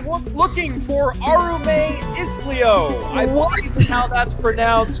were looking for Arume Islio. I believe that's how that's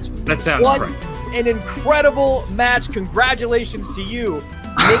pronounced. That sounds correct. An incredible match. Congratulations to you,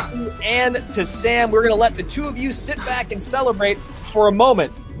 Nikki, and to Sam. We're going to let the two of you sit back and celebrate for a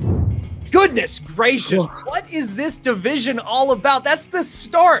moment. Goodness gracious, what is this division all about? That's the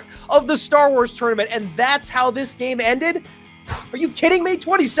start of the Star Wars tournament, and that's how this game ended? Are you kidding me?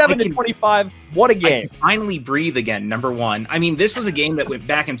 27-25. What a game. I can finally breathe again, number 1. I mean, this was a game that went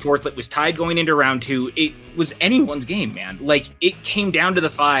back and forth, that was tied going into round 2. It was anyone's game, man. Like, it came down to the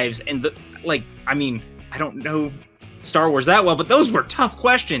 5s, and I don't know Star Wars that well, but those were tough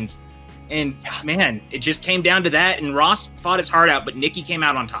questions. And man, it just came down to that, and Ross fought his heart out, but Nikki came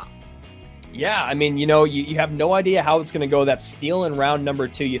out on top. Yeah, I mean, you have no idea how it's going to go. That steal in round number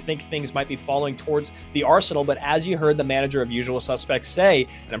 2, you think things might be falling towards the Arsenal, but as you heard the manager of Usual Suspects say,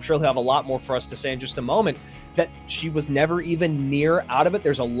 and I'm sure he'll have a lot more for us to say in just a moment, that she was never even near out of it.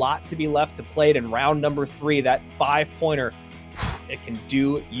 There's a lot to be left to play in round number 3. That 5-pointer, it can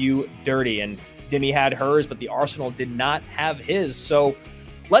do you dirty. And Demi had hers, but the Arsenal did not have his. So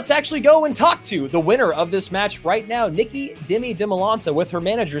let's actually go and talk to the winner of this match right now, Nikki Demi DiMolanta, with her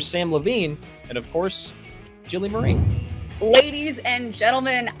manager, Sam Levine, and of course, Jilly Marie. Ladies and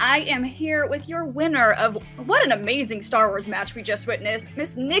gentlemen, I am here with your winner of what an amazing Star Wars match we just witnessed,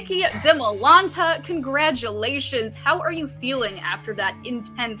 Miss Nikki DiMolanta. Congratulations. How are you feeling after that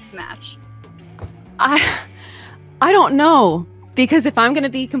intense match? I don't know, because if I'm going to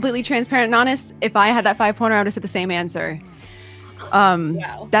be completely transparent and honest, if I had that 5-pointer, I would have said the same answer.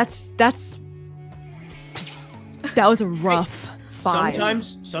 Wow. That was a rough 5.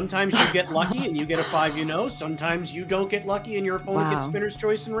 Sometimes you get lucky and you get a 5, Sometimes you don't get lucky and your opponent gets spinner's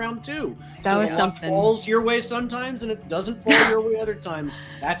choice in round 2. That was luck something. Falls your way sometimes and it doesn't fall your way other times.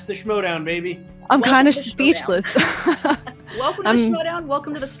 That's the Schmodown, baby. I'm kind of speechless. Welcome to the Schmodown.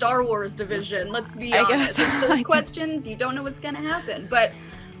 Welcome to the Star Wars division. Let's be honest. It's those questions, you don't know what's going to happen. But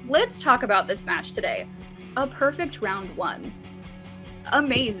let's talk about this match today. A perfect round 1.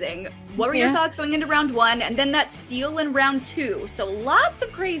 Amazing. What were your thoughts going into round 1 and then that steal in round 2? So lots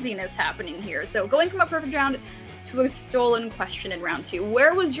of craziness happening here. So going from a perfect round to a stolen question in round 2,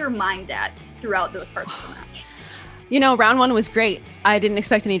 where was your mind at throughout those parts of the match? Round 1 was great. I didn't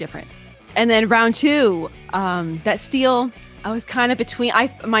expect any different. And then round 2, that steal, I was kind of between.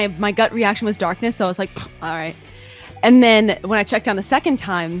 My gut reaction was darkness, so I was like, all right. And then when I checked down the second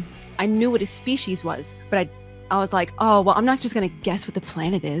time, I knew what his species was, but I was like, oh, well, I'm not just going to guess what the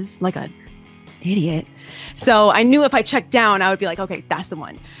planet is like an idiot. So I knew if I checked down, I would be like, okay, that's the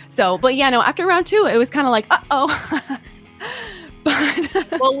one. So, but yeah, no, after round 2, it was kind of like, uh-oh.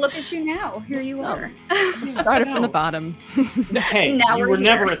 Well, look at you now. Here you are. Started from the bottom. Hey, now you we're were here.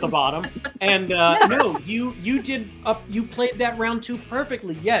 never at the bottom. And no, you played that round 2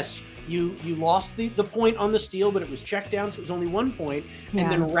 perfectly. Yes. You lost the point on the steal, but it was checked down, so it was only 1 point. Yeah.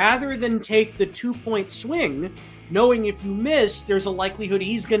 And then rather than take the 2-point swing, knowing if you miss, there's a likelihood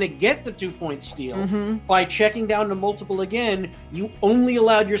he's going to get the 2-point steal. By checking down to multiple again, you only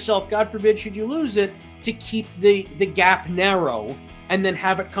allowed yourself, God forbid, should you lose it, to keep the gap narrow and then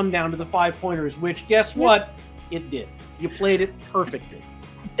have it come down to the 5-pointers, which, guess what? It did. You played it perfectly.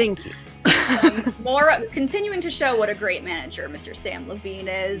 Thank you. More continuing to show what a great manager Mr. Sam Levine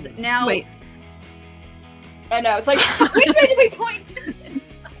is. Now, wait. I know, it's like, which way do we point to this?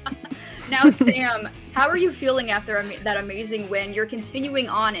 Now, Sam, how are you feeling after that amazing win? You're continuing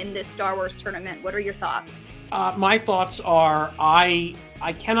on in this Star Wars tournament. What are your thoughts? My thoughts are, I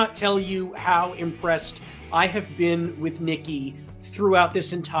cannot tell you how impressed I have been with Nikki throughout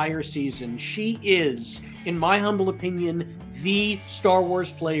this entire season. She is, in my humble opinion, the Star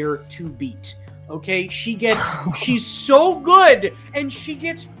Wars player to beat. Okay, she's so good, and she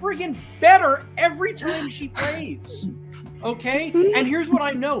gets friggin' better every time she plays. Okay, and here's what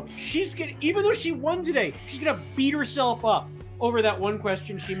I know: even though she won today, she's gonna beat herself up over that one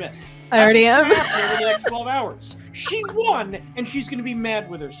question she missed. I already am. Over the next 12 hours, she won, and she's gonna be mad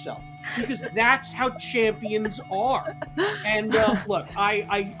with herself because that's how champions are. And look,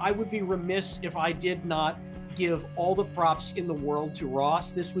 I would be remiss if I did not give all the props in the world to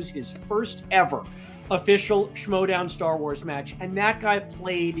Ross. This was his first ever official Schmodown Star Wars match, and that guy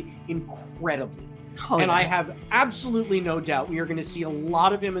played incredibly. I have absolutely no doubt we are going to see a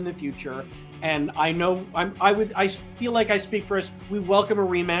lot of him in the future. And I know I feel like I speak for us. We welcome a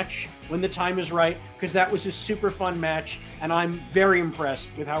rematch when the time is right, because that was a super fun match, and I'm very impressed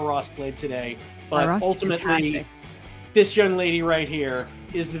with how Ross played today. But ultimately, fantastic. This young lady right here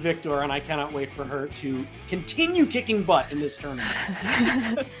is the victor, and I cannot wait for her to continue kicking butt in this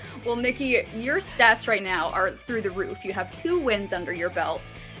tournament. Well, Nikki, your stats right now are through the roof. You have 2 wins under your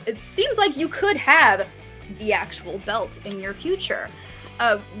belt. It seems like you could have the actual belt in your future.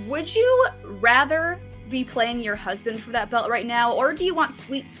 Would you rather be playing your husband for that belt right now, or do you want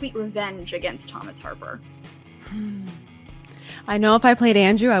sweet, sweet revenge against Thomas Harper? I know if I played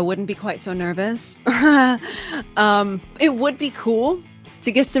Andrew, I wouldn't be quite so nervous. It would be cool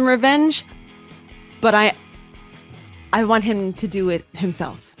to get some revenge, but I want him to do it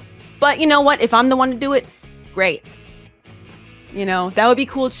himself. But you know what? If I'm the one to do it, great. That would be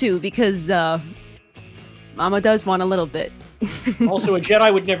cool too, because Mama does want a little bit. Also, a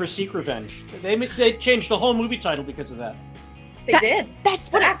Jedi would never seek revenge. They changed the whole movie title because of that. They did. That's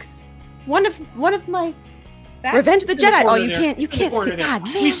facts. One of my Revenge of the In the Jedi. Oh, corner you there. can't. You In the can't corner see. there. God,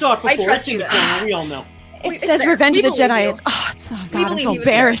 man. We saw it before. I trust It's in you the there. corner. We all know. It It's says there. Revenge We of the believe Jedi. you. It's God. We I'm believe so he was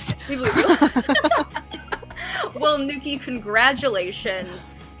there. embarrassed. We believe you. Well, Nuki, congratulations.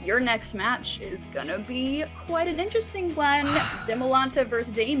 Your next match is gonna be quite an interesting one. Demolanta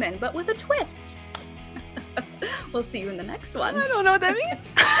versus Damon, but with a twist. We'll see you in the next one. I don't know what that means.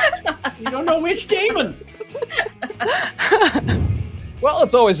 You don't know which Damon. Well,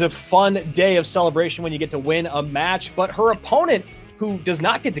 it's always a fun day of celebration when you get to win a match, but her opponent, who does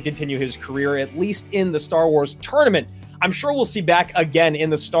not get to continue his career, at least in the Star Wars tournament, I'm sure we'll see back again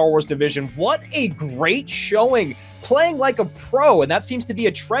in the Star Wars division. What a great showing, playing like a pro, and that seems to be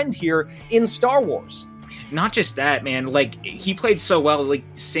a trend here in Star Wars. Not just that, man. Like, he played so well. Like,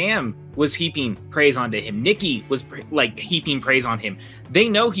 Sam was heaping praise onto him. Nikki was heaping praise on him. They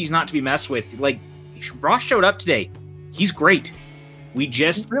know he's not to be messed with. Like, Ross showed up today. He's great. We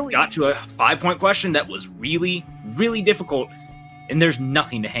just got to a 5-point question that was really, really difficult, and there's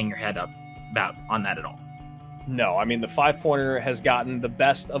nothing to hang your head up about on that at all. No, I mean, the 5-pointer has gotten the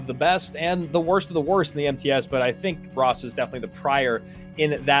best of the best and the worst of the worst in the MTS, but I think Ross is definitely the prior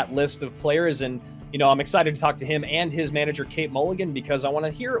in that list of players. And, you know, I'm excited to talk to him and his manager, Kate Mulligan, because I want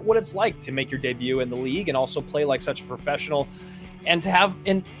to hear what it's like to make your debut in the league and also play like such a professional and to have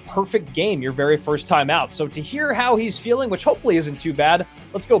a perfect game your very first time out. So to hear how he's feeling, which hopefully isn't too bad,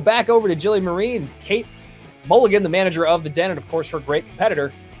 let's go back over to Jilly Marine, Kate Mulligan, the manager of the Den, and of course her great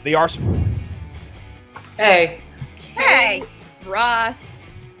competitor, the Arsenal. Hey. Hey. Ross.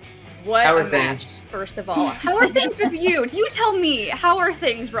 What How are a match, things? first of all. How are things with you? You tell me. How are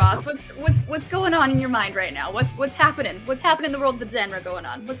things, Ross? What's going on in your mind right now? What's happening? What's happening in the world of the Den going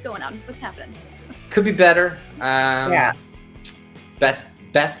on? What's going on? What's happening? Could be better. Yeah.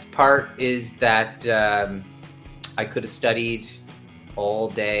 Best part is that I could have studied all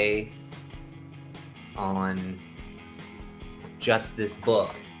day on just this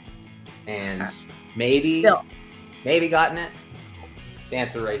book and maybe gotten it. It's the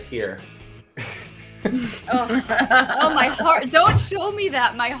answer right here. Oh, my heart! Don't show me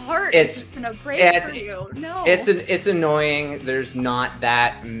that. My heart is just gonna break for you. No. It's annoying. There's not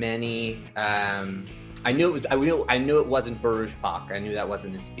that many. I knew it wasn't Baruch Pak. I knew that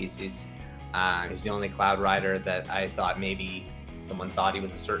wasn't his species. He was the only Cloud Rider that I thought maybe someone thought he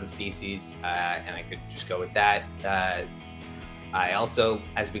was a certain species, and I could just go with that. I also,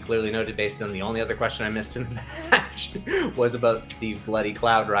 as we clearly noted, based on the only other question I missed in the match, was about the bloody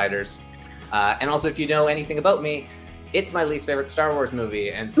Cloud Riders. And also, if you know anything about me, it's my least favorite Star Wars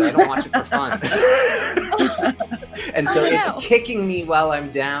movie, and so I don't watch it for fun. And so it's kicking me while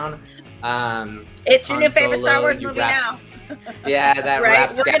I'm down. It's your new favorite Star Wars movie now. Yeah, that right.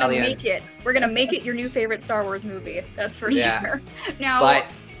 rapscallion. We're gonna make it your new favorite Star Wars movie. That's for sure. Now, but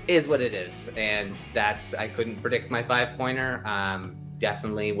is what it is, and I couldn't predict my 5-pointer.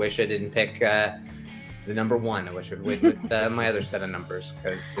 Definitely wish I didn't pick the number 1. I wish I'd went with my other set of numbers,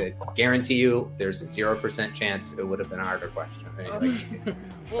 because I guarantee you there's a 0% chance it would have been a harder question.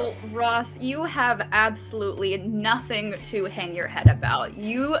 Well, Ross, you have absolutely nothing to hang your head about.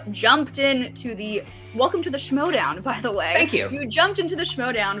 You jumped into the welcome to the Schmodown, by the way. Thank you. You jumped into the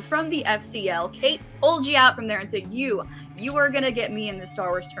Schmodown from the FCL. Kate pulled you out from there and said, you are gonna get me in the Star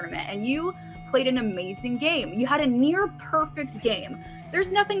Wars tournament, and you played an amazing game. You had a near perfect game. There's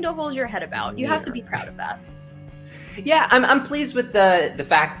nothing to hold your head about. You have to be proud of that. Yeah, I'm pleased with the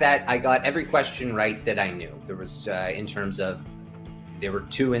fact that I got every question right that I knew. There was in terms of there were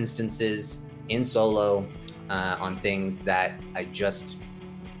 2 instances in solo on things that I just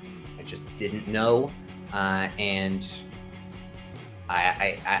didn't know, and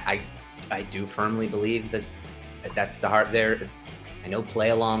I do firmly believe that that's the heart there. I know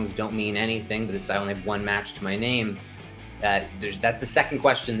play-alongs don't mean anything, but I only have 1 match to my name. That's the second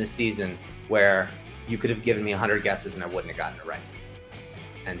question this season where you could have given me 100 guesses and I wouldn't have gotten it right.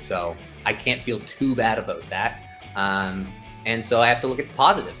 And so I can't feel too bad about that. And so I have to look at the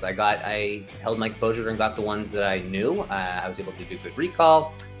positives. I held my composure and got the ones that I knew. I was able to do good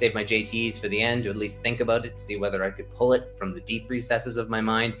recall, save my JTs for the end to at least think about it, see whether I could pull it from the deep recesses of my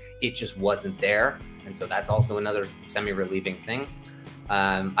mind. It just wasn't there. And so that's also another semi-relieving thing.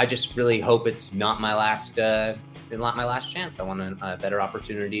 I just really hope it's not my last chance. I want a better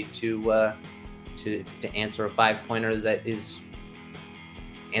opportunity to answer a 5-pointer that is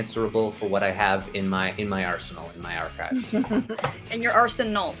answerable for what I have in my arsenal, in my archives. In your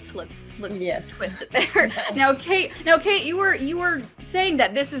arsenals. Let's twist it there. Now, Kate, you were saying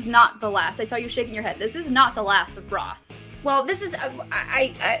that this is not the last. I saw you shaking your head. This is not the last of Ross. Well, this is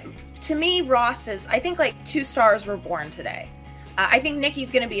to me, Ross is. I think like 2 stars were born today. I think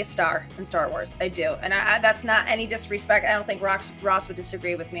Nikki's going to be a star in Star Wars. I do. And that's not any disrespect. I don't think Ross would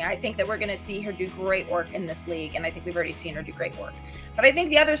disagree with me. I think that we're going to see her do great work in this league. And I think we've already seen her do great work. But I think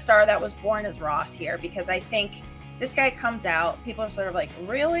the other star that was born is Ross here, because I think this guy comes out. People are sort of like,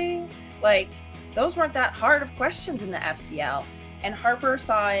 really? Like, those weren't that hard of questions in the FCL. And Harper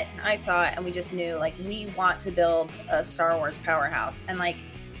saw it, and I saw it, and we just knew, like, we want to build a Star Wars powerhouse. And, like,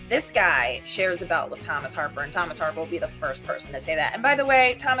 this guy shares a belt with Thomas Harper, and Thomas Harper will be the first person to say that. And by the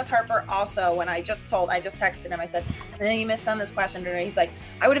way, Thomas Harper also, when I just texted him, I said, you missed on this question today. He's like,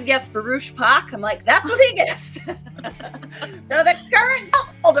 I would have guessed Baruch Pak. I'm like, that's what he guessed. So the current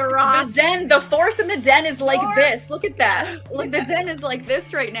holder, Ross. The den, the force in the den is like this. Look at that. Look, the den is like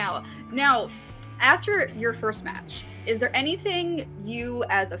this right now. Now, after your first match, is there anything you,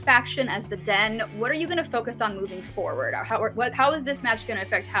 as a faction, as the Den, what are you going to focus on moving forward? How is this match going to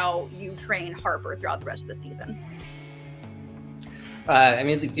affect how you train Harper throughout the rest of the season? I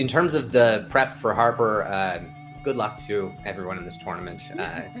mean, in terms of the prep for Harper, good luck to everyone in this tournament.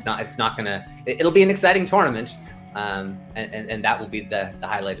 It's not gonna. It'll be an exciting tournament, and that will be the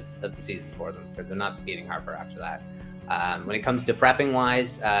highlight of the season for them, because they're not beating Harper after that. When it comes to prepping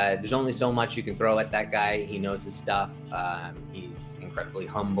wise, there's only so much you can throw at that guy. He knows his stuff. He's incredibly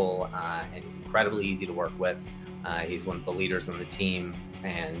humble, and he's incredibly easy to work with. He's one of the leaders on the team,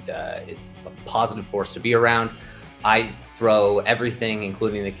 and is a positive force to be around. I throw everything,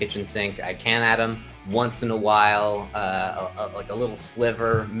 including the kitchen sink, I can at him. Once in a while, like a little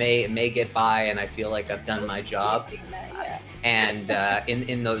sliver may get by, and I feel like I've done my job. And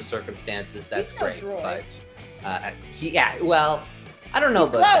in those circumstances, that's great. But well, I don't know.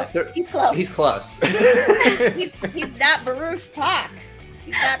 He's close. He's close. he's that Baruch Pak.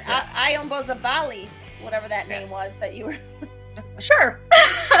 He's that Ayombo Zabali, whatever that name was that you were. Sure.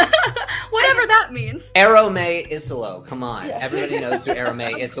 Whatever that means. Arome Isolo. Come on. Yes. Everybody knows who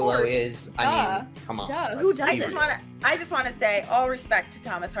Arome Isolo is. I mean, come on. Who doesn't? I just want to say all respect to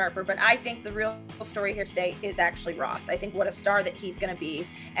Thomas Harper, but I think the real story here today is actually Ross. I think what a star that he's going to be,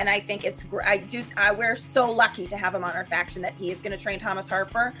 and I think it's we're so lucky to have him on our faction that he is going to train Thomas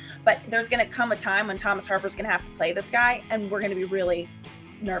Harper. But there's going to come a time when Thomas Harper's going to have to play this guy, and we're going to be really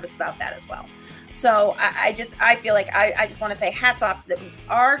nervous about that as well. So I feel like I just want to say hats off to them.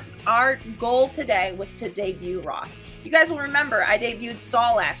 Our goal today was to debut Ross. You guys will remember I debuted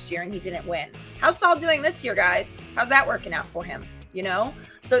Saul last year and he didn't win. How's Saul doing this year, guys? How's that working out for him? You know?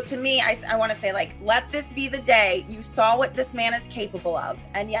 So to me, I want to say, like, let this be the day you saw what this man is capable of.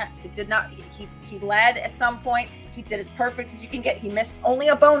 And yes, it did not, he led at some point. He did as perfect as you can get. He missed only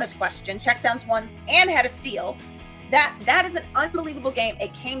a bonus question, checkdowns once, and had a steal. That is an unbelievable game.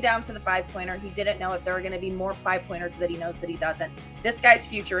 It came down to the 5-pointer. He didn't know if there were going to be more 5-pointers that he knows that he doesn't. This guy's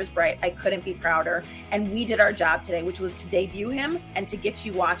future is bright. I couldn't be prouder. And we did our job today, which was to debut him and to get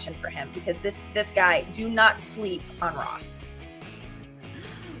you watching for him, because this guy, do not sleep on Ross.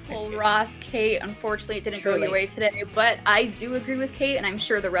 Well, Ross, Kate, unfortunately, it didn't go your way today, but I do agree with Kate, and I'm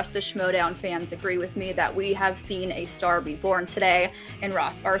sure the rest of the Schmodown fans agree with me that we have seen a star be born today in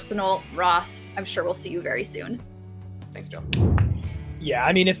Ross Arsenal. Ross, I'm sure we'll see you very soon. Thanks, Joe. Yeah,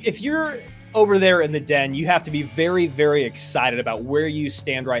 I mean, if you're over there in the Den, you have to be very, very excited about where you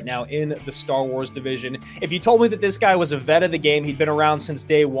stand right now in the Star Wars division. If you told me that this guy was a vet of the game, he'd been around since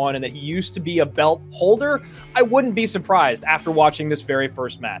day one, and that he used to be a belt holder, I wouldn't be surprised after watching this very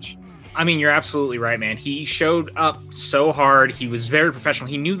first match. I mean, you're absolutely right, man. He showed up so hard. He was very professional.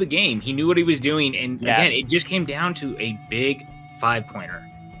 He knew the game. He knew what he was doing. And again, it just came down to a big 5-pointer.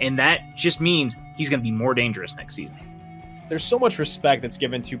 And that just means he's going to be more dangerous next season. There's so much respect that's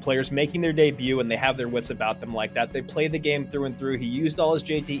given to players making their debut, and they have their wits about them like that. They played the game through and through. He used all his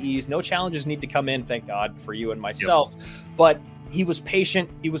JTEs. No challenges need to come in, thank God, for you and myself. Yep. But he was patient.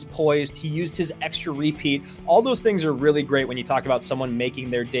 He was poised. He used his extra repeat. All those things are really great when you talk about someone making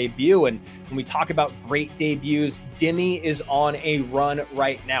their debut. And when we talk about great debuts, Demi is on a run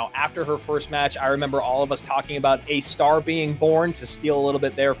right now. After her first match, I remember all of us talking about a star being born, to steal a little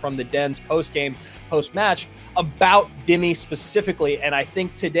bit there from the Den's post-game, post-match, about Demi specifically. And I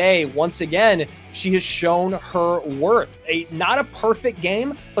think today, once again, she has shown her worth. Not a perfect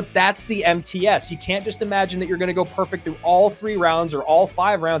game, but that's the MTS. You can't just imagine that you're going to go perfect through all 3 rounds or all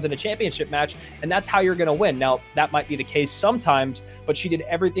 5 rounds in a championship match, and that's how you're going to win. Now, that might be the case sometimes, but she did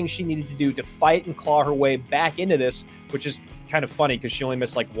everything she needed to do to fight and claw her way back into this, which is kind of funny because she only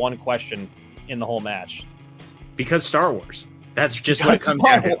missed like 1 question in the whole match. Because Star Wars. That's just what comes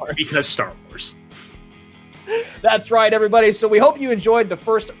down to. Because Star Wars. That's right, everybody. So we hope you enjoyed the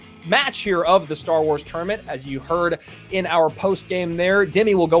first match here of the Star Wars tournament. As you heard in our post game there,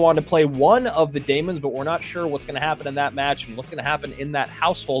 Demi will go on to play one of the Daemons, but we're not sure what's going to happen in that match and what's going to happen in that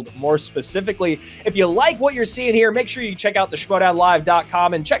household more specifically. If you like what you're seeing here, make sure you check out the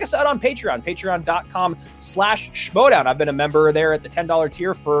schmodownlive.com and check us out on Patreon, patreon.com/schmodown. I've been a member there at the $10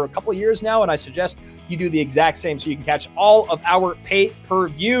 tier for a couple of years now, and I suggest you do the exact same so you can catch all of our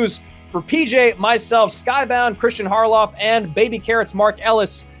pay-per-views. For PJ, myself, Skybound, Christian Harloff, and Baby Carrots Mark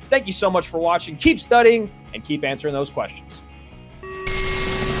Ellis, thank you so much for watching. Keep studying and keep answering those questions.